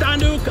in. Get the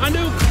handhook. A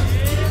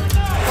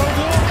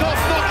walk-off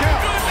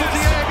knockout for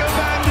Diego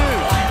Bandu.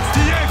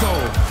 Diego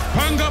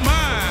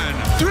Pangaman.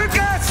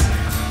 Dricus.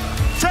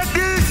 Check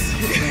this.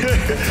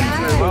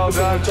 Well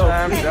done,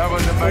 champ. That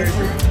was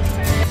amazing.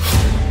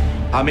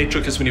 I met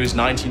Dricus when he was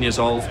 19 years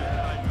old.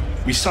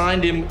 We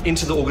signed him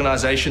into the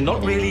organization,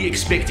 not really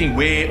expecting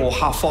where or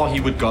how far he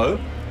would go.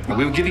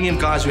 We were giving him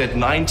guys who had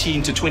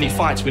 19 to 20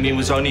 fights when he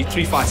was only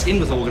 3 fights in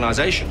with the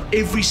organization.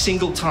 Every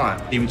single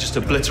time, he would just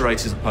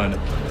obliterate his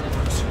opponent.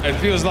 It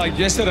feels like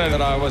yesterday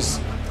that I was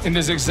in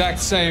this exact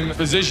same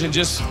position,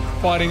 just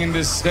fighting in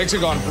this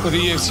hexagon for the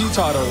UFC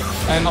title.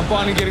 And I'm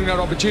finally getting that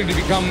opportunity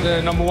to become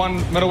the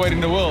 #1 middleweight in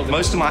the world.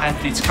 Most of my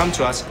athletes come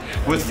to us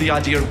with the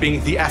idea of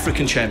being the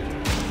African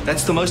champion.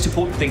 That's the most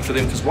important thing for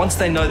them, because once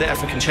they know they're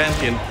African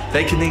champion,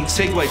 they can then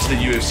segue to the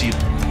UFC.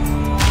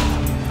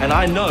 And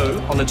I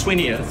know on the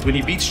 20th, when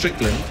he beats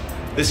Strickland,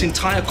 this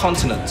entire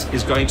continent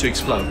is going to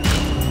explode.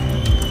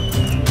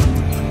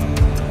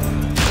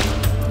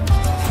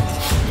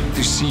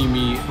 To see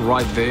me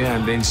right there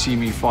and then see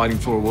me fighting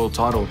for a world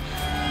title,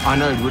 I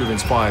know it would have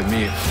inspired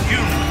me.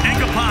 You and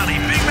Kapani,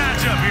 big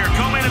matchup here,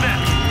 co-main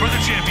event for the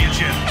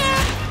championship.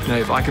 You know,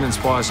 if I can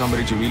inspire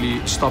somebody to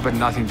really stop at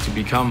nothing to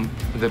become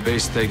the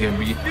best they can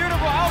be,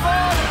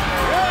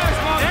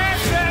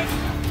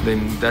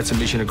 then that's a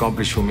mission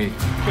accomplished for me.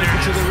 Quick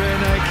to the rear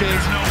naked.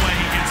 There's no way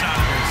he gets out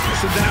of this.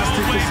 It's a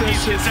nasty position.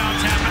 He gets out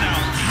tapping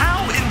out. How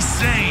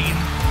insane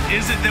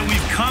is it that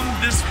we've come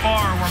this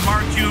far where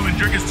Mark Hume and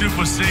Dricus du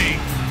Plessis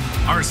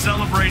are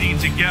celebrating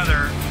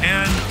together,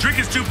 and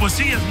Dricus du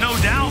Plessis has no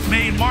doubt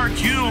made Mark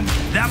Hume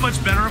that much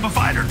better of a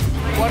fighter.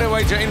 What a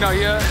way to end our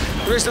year.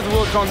 The rest of the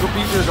world can't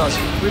compete with us.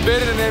 We're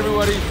better than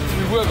everybody.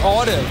 We work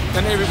harder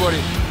than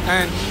everybody,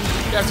 and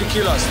you have to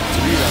kill us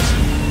to beat us.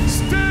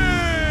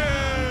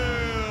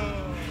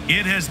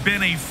 It has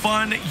been a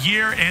fun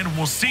year, and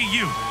we'll see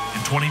you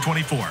in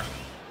 2024.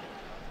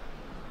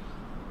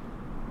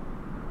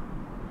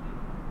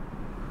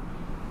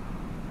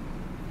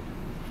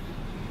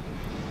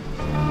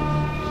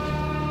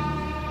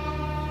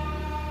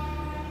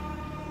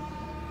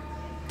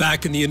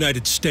 Back in the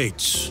United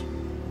States,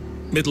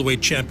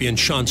 middleweight champion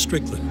Sean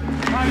Strickland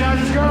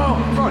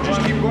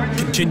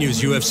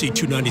continues UFC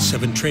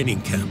 297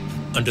 training camp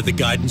under the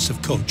guidance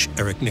of coach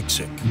Eric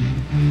Nixick.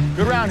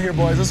 Good round here,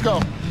 boys. Let's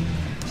go.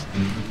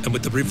 And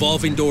with the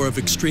revolving door of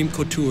Extreme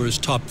Couture's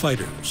top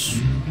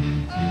fighters,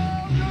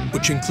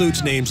 which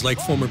includes names like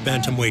former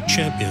bantamweight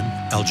champion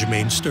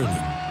Aljamain Sterling,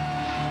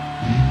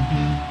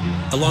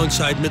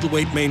 alongside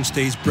middleweight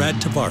mainstays Brad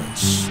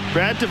Tavares.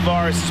 Brad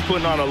Tavares is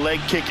putting on a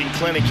leg-kicking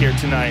clinic here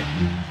tonight.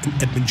 And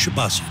Edmund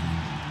Shabazian.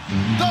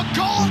 The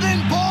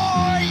Golden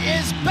Boy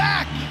is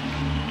back!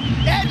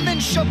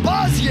 Edmund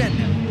Shabazian!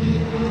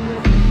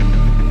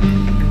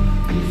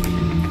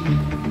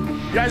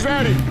 You guys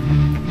ready?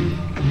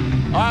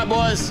 All right,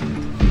 boys.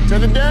 To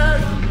the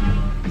dead.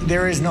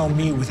 There is no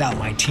me without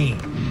my team.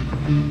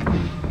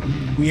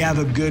 We have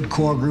a good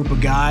core group of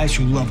guys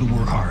who love to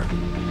work hard.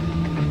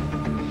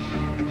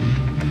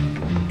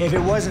 If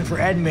it wasn't for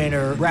Edmund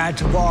or Brad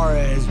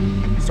Tavares,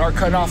 start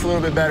cutting off a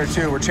little bit better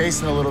too. We're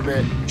chasing a little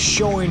bit.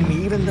 Showing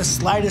me even the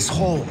slightest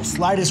holes,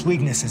 slightest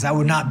weaknesses, that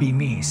would not be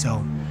me.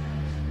 So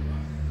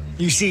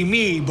you see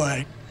me,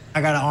 but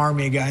I got an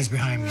army of guys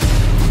behind me.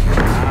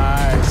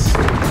 Nice.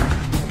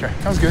 Okay,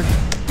 that was good.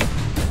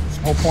 That's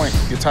the whole point.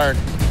 Get tired.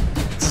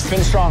 Just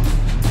finish strong.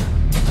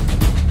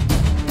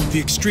 The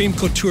Extreme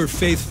Couture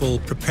faithful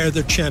prepare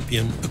their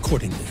champion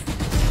accordingly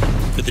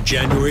for the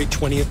January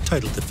 20th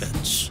title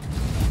defense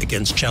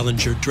against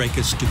challenger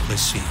Dricus du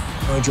Plessis.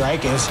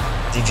 Dricus,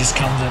 he just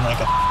comes in like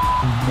a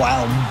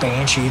wild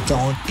banshee,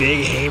 throwing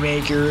big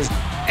haymakers.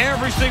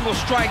 Every single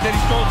strike that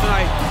he's thrown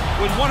tonight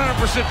with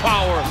 100%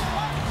 power.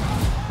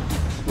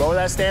 Lower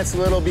that stance a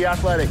little, be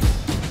athletic.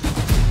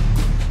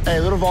 Hey,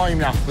 a little volume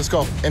now. Let's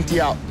go. Empty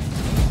out.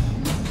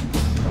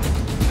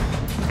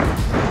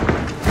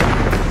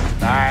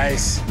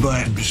 Nice.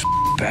 But just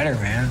better,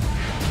 man.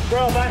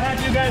 Bro, if I had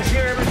you guys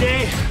here every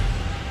day,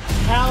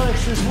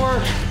 Alex, this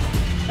work,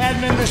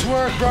 Edmund, this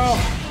work, bro,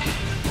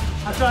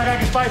 I feel like I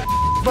can fight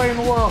anybody in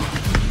the world.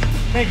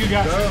 Thank you,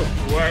 guys.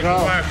 Go.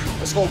 Go.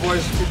 Let's go,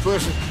 boys. Keep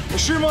pushing.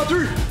 Let's shoot him on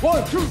 3.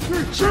 1, 2,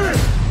 3, shoot!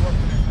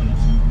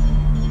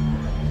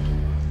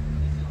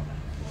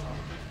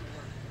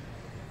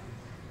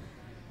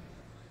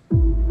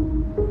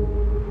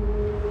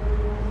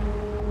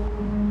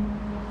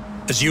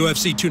 As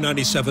UFC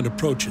 297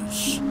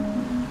 approaches,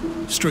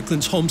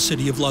 Strickland's home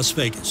city of Las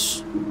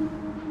Vegas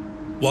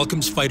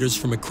welcomes fighters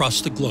from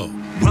across the globe.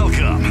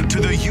 Welcome to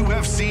the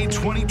UFC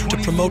 2024 to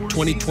promote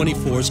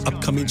 2024's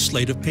upcoming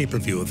slate of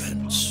pay-per-view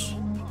events,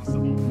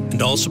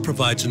 and also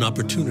provides an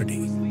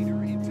opportunity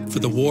for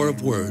the war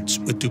of words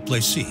with du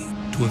Plessis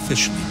to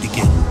officially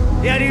begin.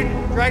 Yeah, dude,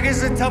 Dricus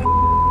is a tough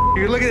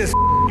You look at this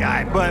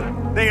guy,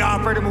 but they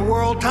offered him a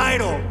world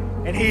title,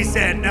 and he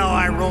said, no,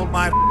 I rolled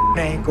my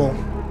ankle.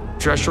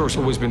 Trash talk's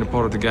always been a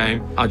part of the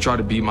game. I try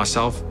to be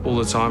myself all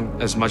the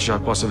time, as much as I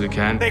possibly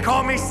can. They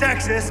call me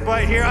sexist,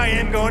 but here I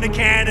am going to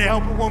Canada to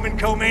help a woman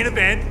co-main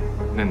event.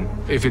 And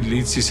if it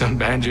leads to some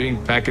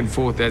bantering back and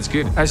forth, that's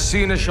good. As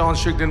soon as Sean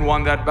Strickland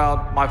won that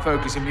bout, my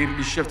focus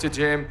immediately shifted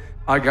to him.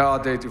 I go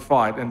out there to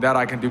fight, and that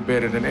I can do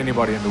better than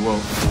anybody in the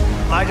world.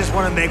 I just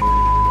want to make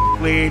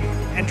bleed,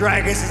 and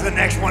Dricus is the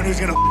next one who's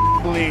going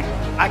to bleed.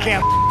 I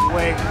can't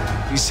wait.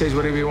 He says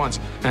whatever he wants,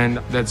 and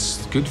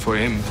that's good for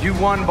him. You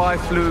won by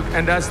fluke,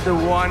 and that's the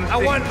one I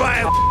won by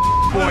a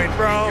point,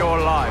 bro. In your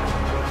life.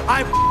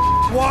 I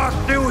walked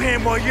through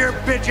him while your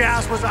bitch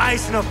ass was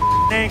icing a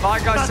ankle.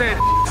 Like I said,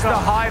 it's the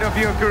height of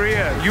your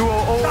career. You will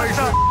always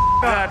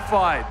that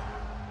fight.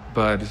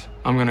 But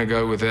I'm gonna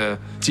go with a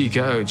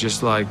TKO,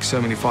 just like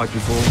so many fights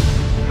before.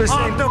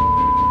 Off the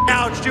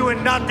couch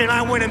doing nothing,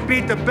 I went and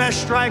beat the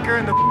best striker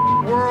in the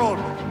world.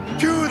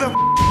 To the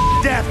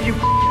death, you.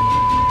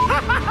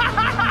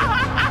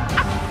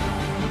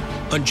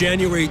 On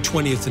January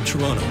 20th in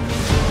Toronto.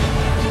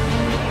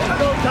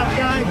 Hello, tough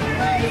guy.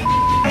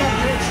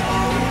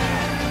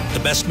 The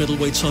best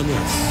middleweights on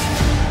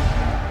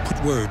earth put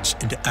words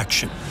into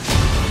action.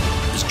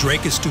 As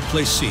Dricus du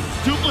Plessis.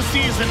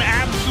 Duplessis is an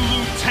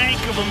absolute tank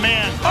of a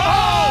man.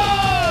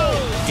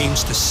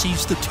 Aims to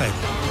seize the title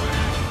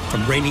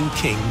from reigning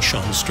king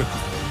Sean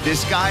Strickland.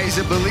 This guy is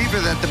a believer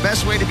that the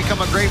best way to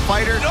become a great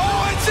fighter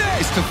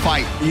is to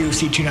fight.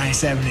 UFC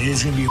 297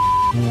 is going to be a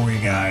war, you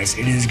guys.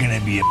 It is going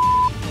to be a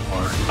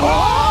war.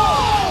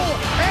 Oh!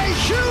 A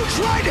huge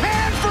right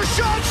hand for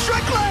Sean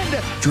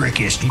Strickland!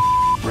 Dricus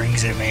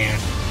brings it, man.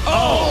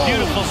 Oh,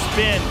 beautiful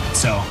spin.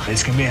 So,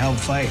 it's going to be a hell of a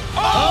fight.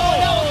 Oh,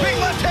 no, big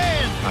left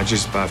hand! I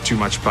just have too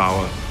much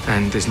power,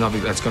 and there's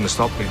nothing that's going to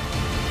stop me.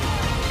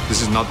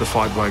 This is not the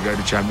fight where I go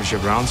to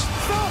championship rounds.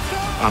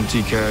 I'm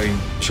TKing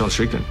Sean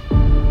Strickland.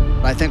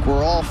 I think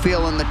we're all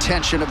feeling the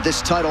tension of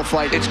this title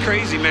fight. It's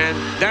crazy, man.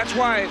 That's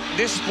why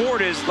this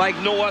sport is like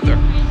no other,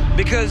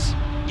 because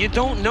you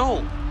don't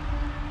know.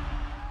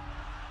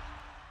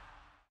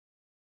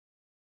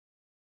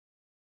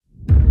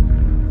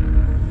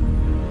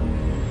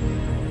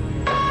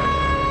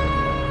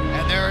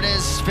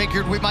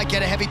 Figured we might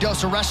get a heavy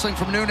dose of wrestling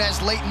from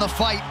Nunes late in the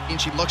fight, and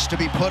she looks to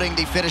be putting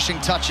the finishing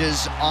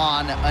touches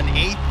on an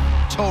 8th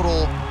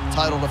total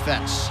title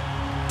defense.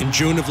 In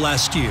June of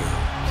last year,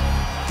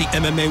 the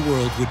MMA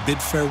world would bid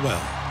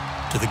farewell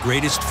to the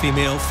greatest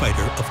female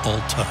fighter of all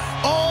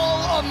time.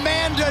 All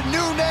Amanda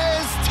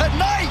Nunes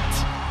tonight!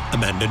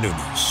 Amanda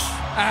Nunes.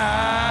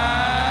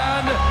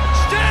 And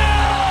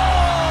still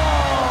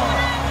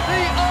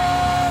the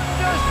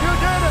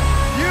undisputed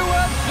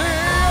UFC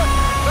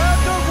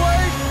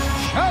bantamweight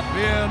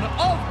champion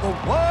of the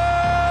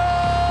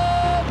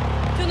world.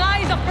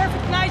 Tonight is a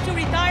perfect night to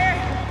retire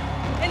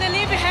and then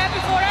live happy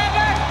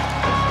forever.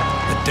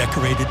 A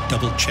decorated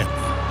double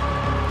champion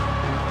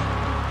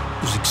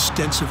whose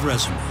extensive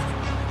resume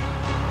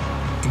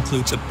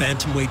includes a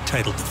bantamweight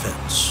title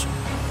defense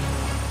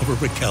over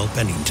Raquel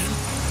Pennington.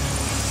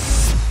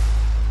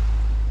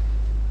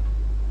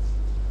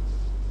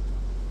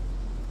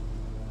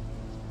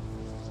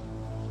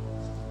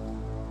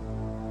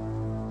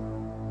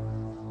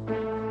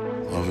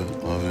 Love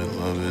it, love it,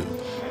 love it.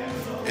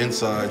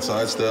 Inside,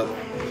 side step.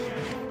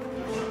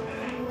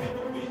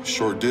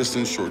 Short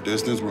distance, we're gonna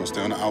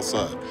stay on the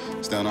outside.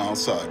 Stay on the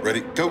outside,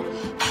 ready, go.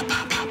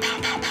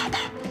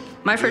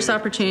 My first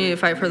opportunity to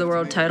fight for the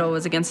world title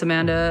was against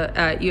Amanda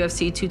at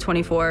UFC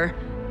 224.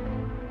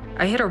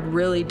 I hit a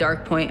really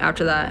dark point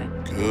after that.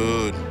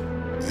 Good,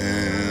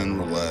 and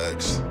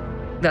relax.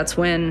 That's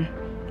when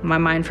my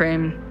mind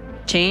frame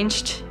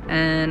changed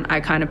and I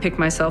kind of picked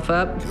myself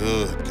up.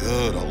 Good,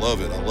 good, I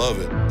love it, I love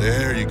it.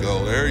 There you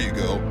go, there you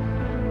go.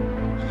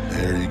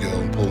 There you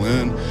go, pull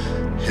in,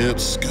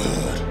 hips,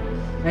 good.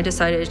 I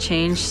decided to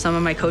change some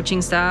of my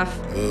coaching staff.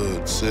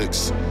 Good,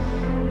 6,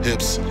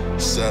 hips,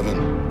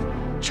 7.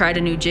 Tried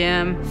a new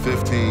gym.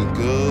 15,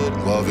 good,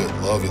 love it,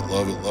 love it,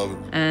 love it, love it.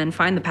 And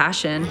find the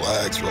passion.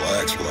 Relax,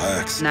 relax,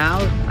 relax. Now,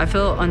 I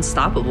feel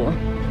unstoppable.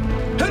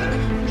 Good,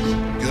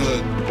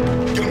 get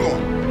him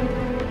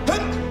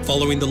going.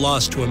 Following the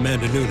loss to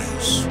Amanda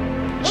Nunes.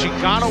 She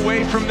got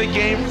away from the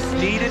game,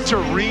 needed to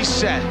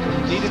reset,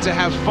 needed to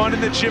have fun in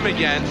the gym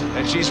again,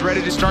 and she's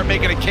ready to start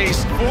making a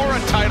case for a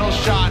title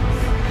shot.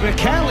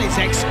 Raquel is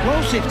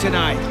explosive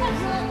tonight.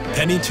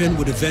 Pennington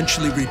would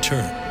eventually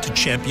return to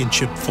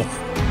championship form.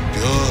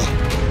 Good,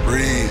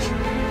 breathe,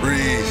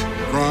 breathe,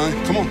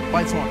 grind, come on.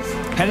 Fight smart.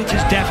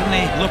 Pennington's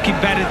definitely looking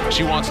better.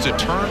 She wants to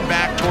turn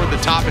back toward the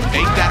top and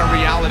make that a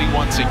reality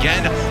once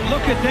again.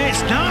 Look at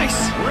this,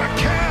 nice.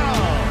 Raquel,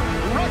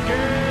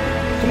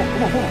 come on,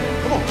 come on, come on,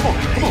 come on, come on,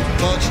 come on.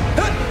 Touch,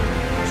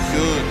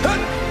 good,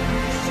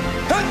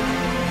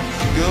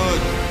 good,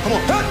 come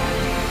on,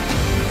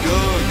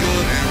 good,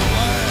 good, and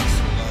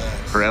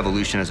relax. Her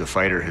evolution as a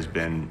fighter has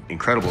been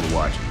incredible to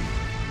watch.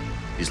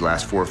 These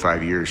last 4 or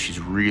 5 years, she's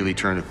really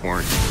turned the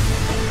corner.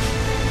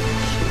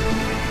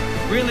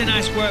 Really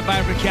nice work by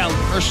Raquel.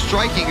 Her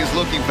striking is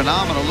looking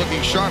phenomenal,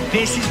 looking sharp.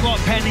 This is what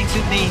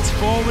Pennington needs,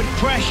 forward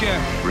pressure.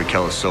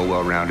 Raquel is so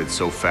well-rounded,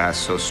 so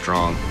fast, so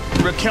strong.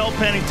 Raquel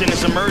Pennington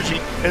is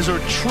emerging as a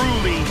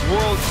truly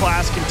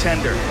world-class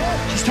contender.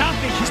 She's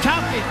topping, she's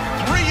topping.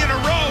 3 in a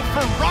row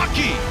for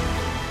Rocky.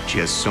 She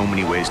has so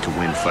many ways to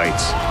win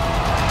fights.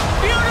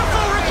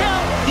 Beautiful,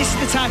 Raquel! This is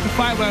the type of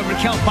fight where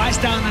Raquel bites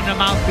down on the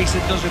mouthpiece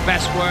and does her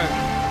best work.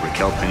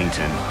 Raquel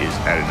Pennington is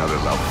at another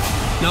level.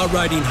 Now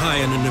riding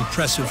high on an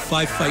impressive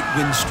 5-fight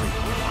win streak.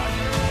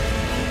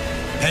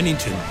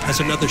 Pennington has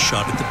another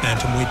shot at the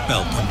bantamweight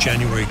belt on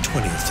January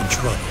 20th in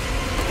Toronto.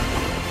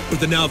 With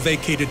the now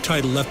vacated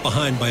title left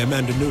behind by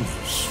Amanda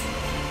Nunes,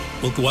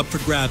 will go up for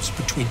grabs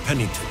between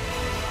Pennington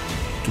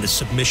and a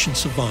submission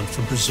savant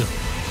from Brazil,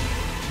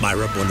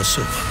 Mayra Bueno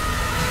Silva.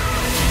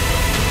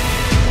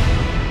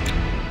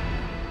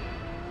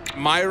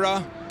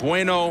 Mayra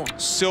Bueno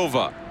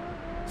Silva,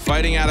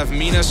 fighting out of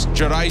Minas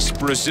Gerais,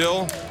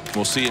 Brazil.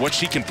 We'll see what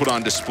she can put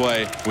on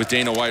display with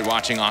Dana White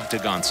watching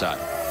Octagon side.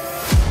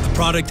 A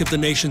product of the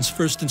nation's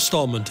first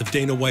installment of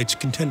Dana White's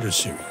Contender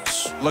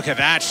Series. Look at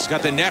that, she's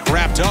got the neck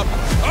wrapped up.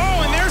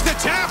 Oh, and there's the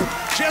tap,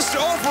 just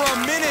over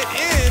a minute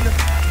in.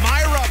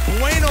 Mayra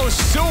Bueno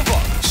Silva.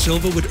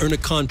 Silva would earn a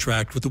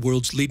contract with the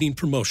world's leading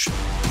promotion,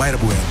 Mayra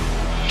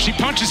Bueno. She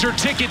punches her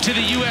ticket to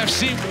the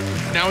UFC.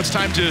 Now it's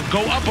time to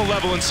go up a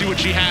level and see what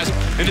she has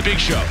in the big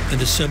show.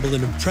 And assemble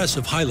an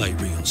impressive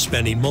highlight reel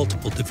spanning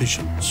multiple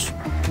divisions.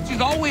 She's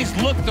always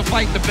looked to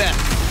fight the best.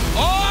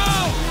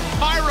 Oh!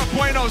 Mayra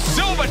Bueno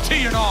Silva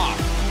teeing off.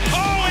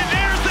 Oh, and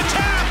there's the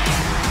tap!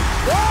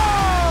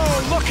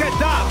 Whoa! Look at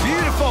that,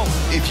 beautiful.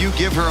 If you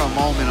give her a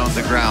moment on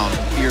the ground,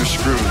 you're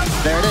screwed.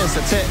 There it is,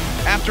 that's it.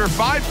 After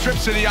 5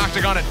 trips to the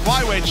octagon at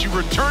flyweight, she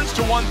returns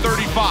to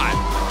 135.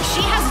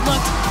 She has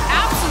looked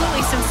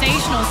absolutely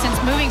sensational since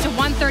moving to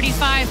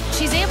 135.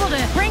 She's able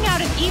to bring out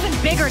an even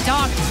bigger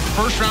dog.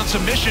 First round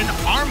submission,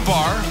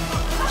 armbar.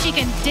 She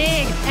can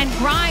dig and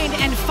grind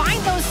and find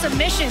those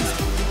submissions.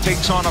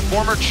 Takes on a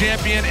former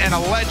champion and a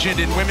legend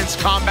in women's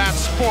combat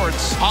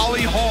sports,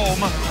 Holly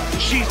Holm.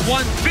 She's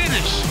one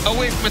finish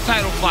away from a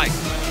title fight.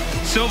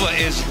 Silva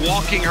is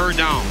walking her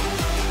down.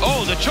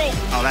 Oh, the choke.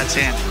 Oh, that's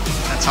in.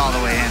 That's all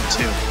the way in,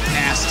 too.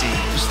 Nasty.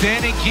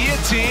 Standing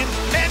guillotine,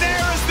 and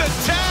there is the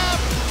tap.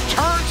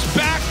 Turns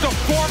back the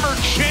former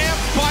champ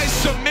by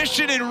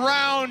submission in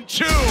round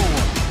 2.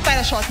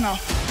 Title shot now.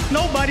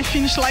 Nobody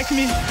finished like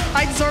me.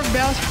 I deserve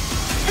belt.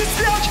 This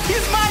belt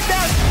is my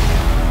belt.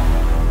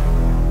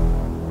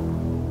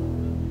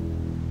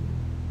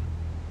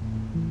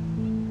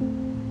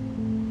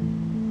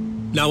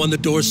 Now on the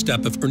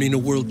doorstep of earning a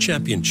world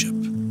championship,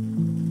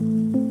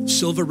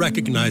 Silva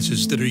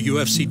recognizes that her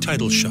UFC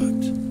title shot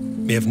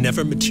may have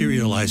never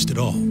materialized at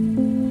all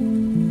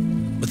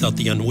without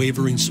the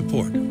unwavering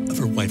support of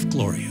her wife,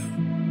 Gloria.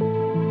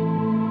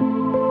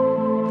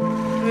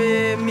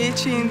 We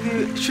met in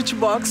the shoot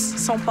box,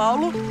 São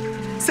Paulo.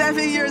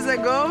 7 years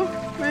ago,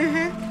 we're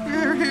here.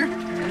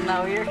 And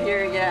now we're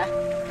here, yeah.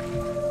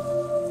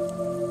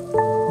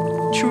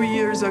 2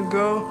 years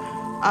ago,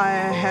 I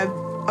had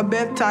a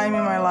bad time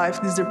in my life,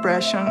 this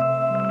depression.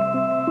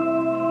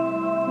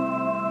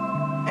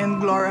 And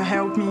Gloria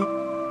helped me.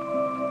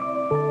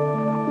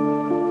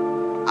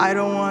 I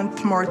don't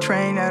want more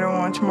training, I don't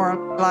want more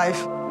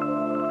life.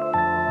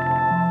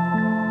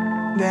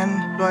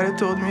 Then Gloria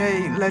told me,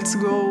 hey, let's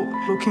go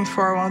looking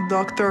for one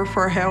doctor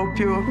for help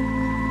you.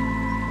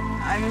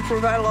 I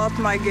improved a lot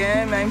my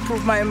game, I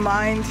improved my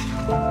mind.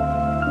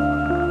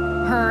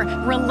 Her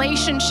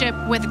relationship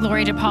with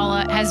Gloria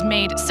DePaula has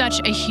made such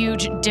a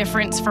huge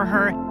difference for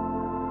her.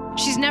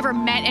 She's never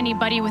met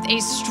anybody with a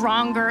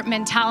stronger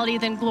mentality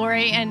than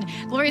Gloria, and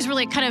Gloria's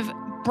really kind of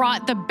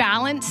brought the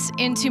balance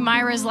into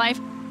Mayra's life.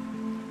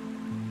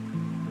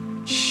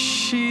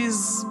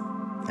 She's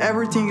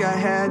everything I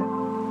had.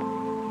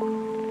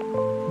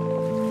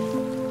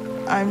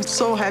 I'm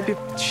so happy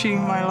she's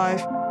in my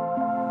life.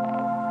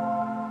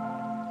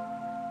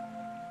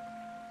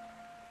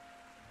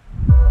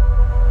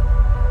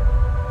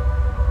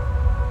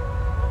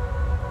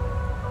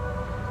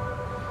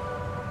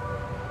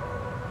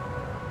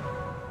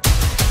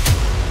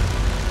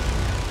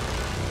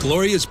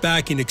 Gloria's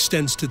backing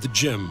extends to the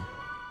gym,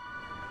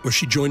 where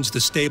she joins the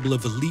stable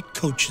of elite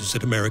coaches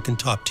at American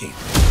Top Team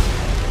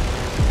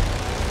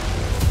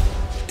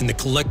in the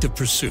collective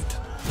pursuit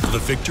of a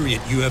victory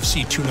at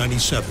UFC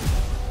 297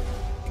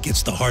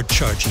 against the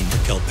hard-charging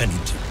Raquel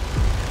Pennington.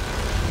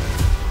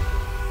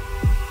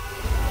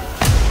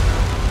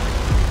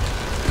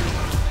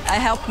 I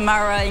help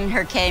Mayra in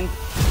her camp.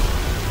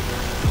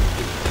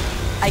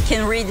 I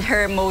can read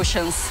her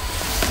emotions.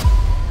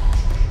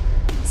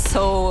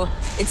 So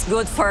it's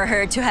good for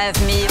her to have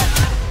me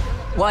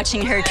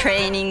watching her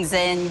trainings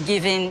and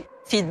giving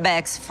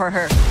feedbacks for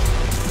her.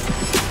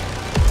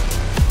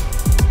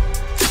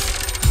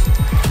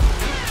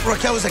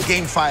 Raquel is a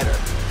game fighter.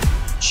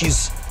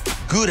 She's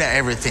good at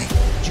everything.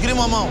 Segura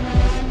uma mão.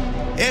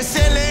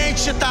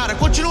 Excelente, Tara.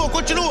 Continua,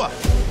 continua.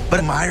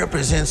 But Mayra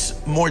presents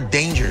more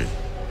danger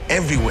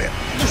everywhere.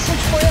 O chute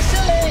foi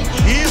excelente.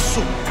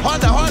 Isso.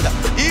 Roda, roda.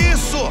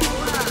 Isso.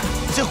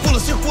 Circula,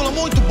 circula.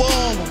 Muito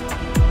bom.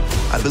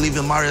 I believe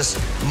in Mayra's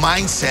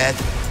mindset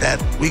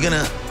that we're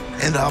gonna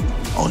end up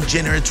on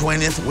January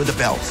 20th with the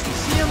belt.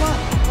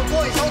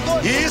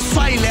 Isso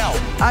aí, Léo.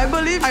 I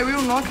believe I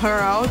will knock her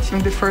out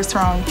in the first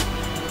round.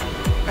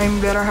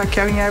 I'm better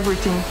Raquel in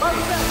everything.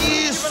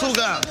 Isso,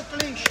 Gá.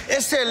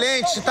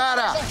 Excelente,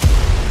 Tara.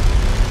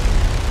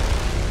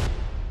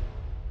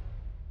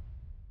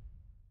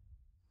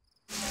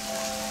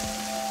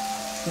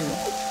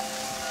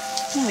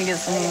 Let me get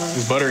some.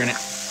 There's butter in it.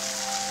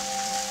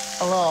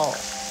 Hello.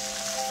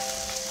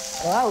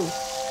 Wow.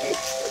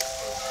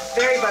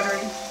 Very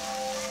buttery.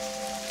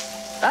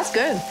 That's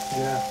good.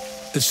 Yeah.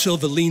 as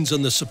Silva leans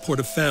on the support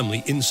of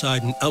family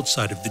inside and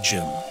outside of the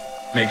gym.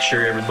 Make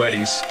sure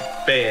everybody's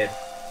fed.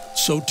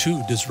 So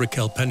too does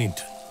Raquel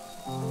Pennington,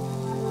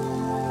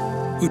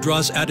 who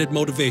draws added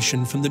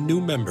motivation from the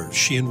new members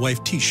she and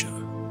wife Tisha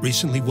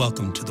recently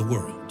welcomed to the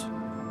world.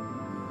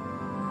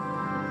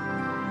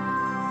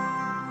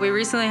 We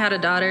recently had a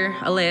daughter,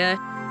 Alea.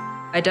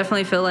 I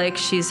definitely feel like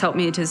she's helped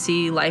me to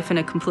see life in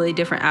a completely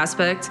different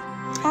aspect.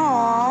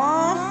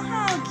 Aww,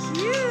 how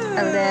cute.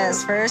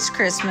 Alea's first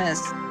Christmas.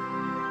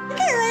 Look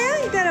at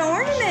Alea, you got an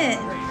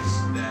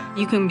ornament.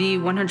 You can be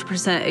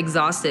 100%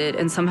 exhausted,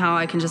 and somehow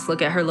I can just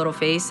look at her little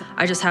face.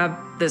 I just have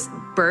this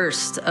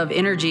burst of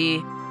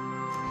energy.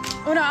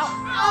 Oh no.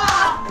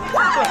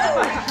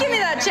 Give me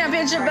that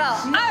championship belt.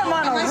 I'm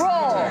on a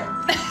roll.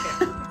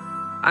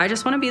 I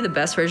just want to be the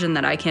best version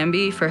that I can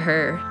be for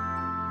her.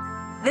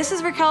 This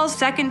is Raquel's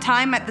second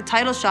time at the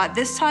title shot.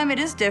 This time it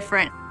is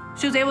different.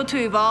 She was able to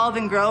evolve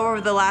and grow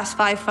over the last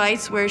 5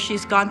 fights where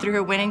she's gone through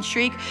her winning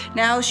streak.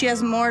 Now she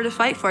has more to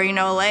fight for, you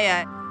know,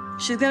 Alea.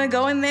 She's gonna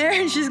go in there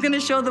and she's gonna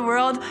show the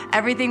world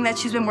everything that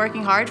she's been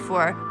working hard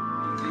for.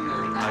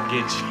 I'll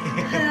get you.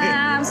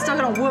 I'm still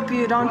gonna whoop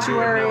you, don't you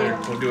worry.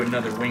 We'll do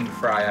another wing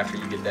fry after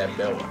you get that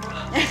belt.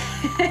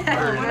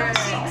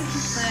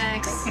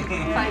 Thanks.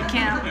 Fight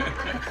camp.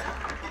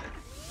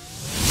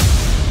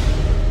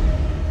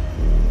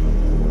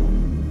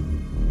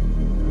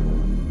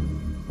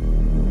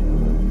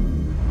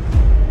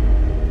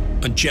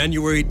 On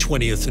January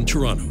 20th in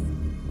Toronto,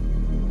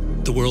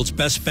 the world's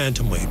best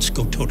bantamweights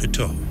go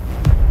toe-to-toe.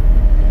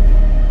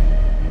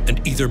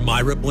 And either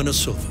Mayra Bueno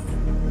Silva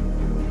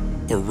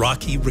or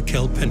Rocky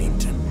Raquel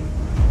Pennington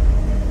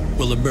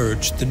will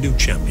emerge the new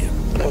champion.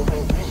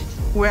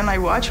 When I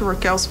watch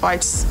Raquel's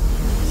fights,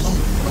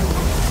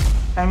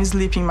 I'm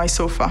sleeping my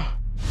sofa.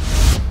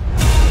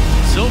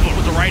 Silva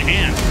with the right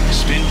hand.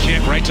 Spin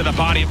kick right to the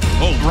body.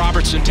 Oh,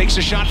 Robertson takes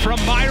a shot from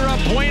Mayra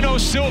Bueno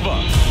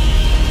Silva.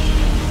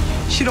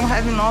 She don't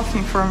have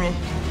nothing for me.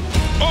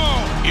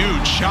 Oh,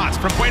 huge shots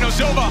from Bueno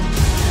Silva.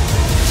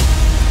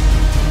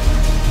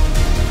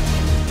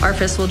 Our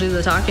fists will do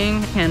the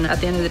talking, and at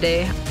the end of the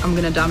day, I'm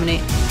gonna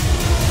dominate.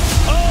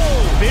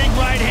 Oh, big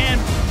right hand.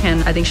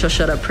 And I think she'll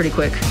shut up pretty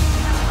quick.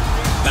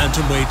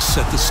 Bantamweights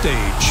set the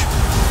stage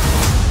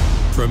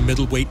for a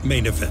middleweight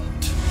main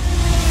event,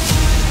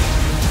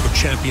 where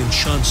champion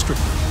Sean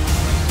Strickland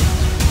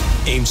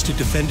aims to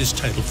defend his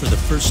title for the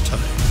first time.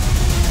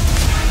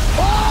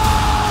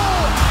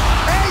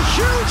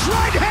 Huge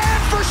right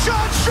hand for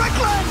Sean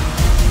Strickland!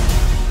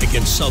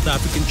 Against South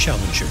African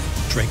challenger,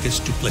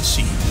 Dricus du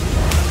Plessis.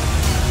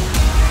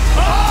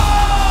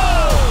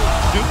 Oh!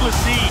 Du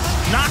Plessis'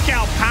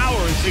 knockout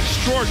power is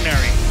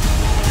extraordinary.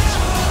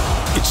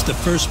 It's the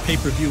first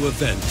pay-per-view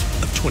event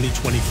of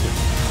 2023.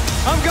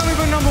 I'm coming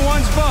for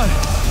 #1 spot.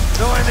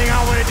 The only thing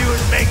I want to do is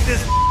make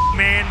this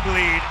man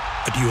bleed.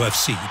 At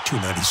UFC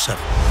 297.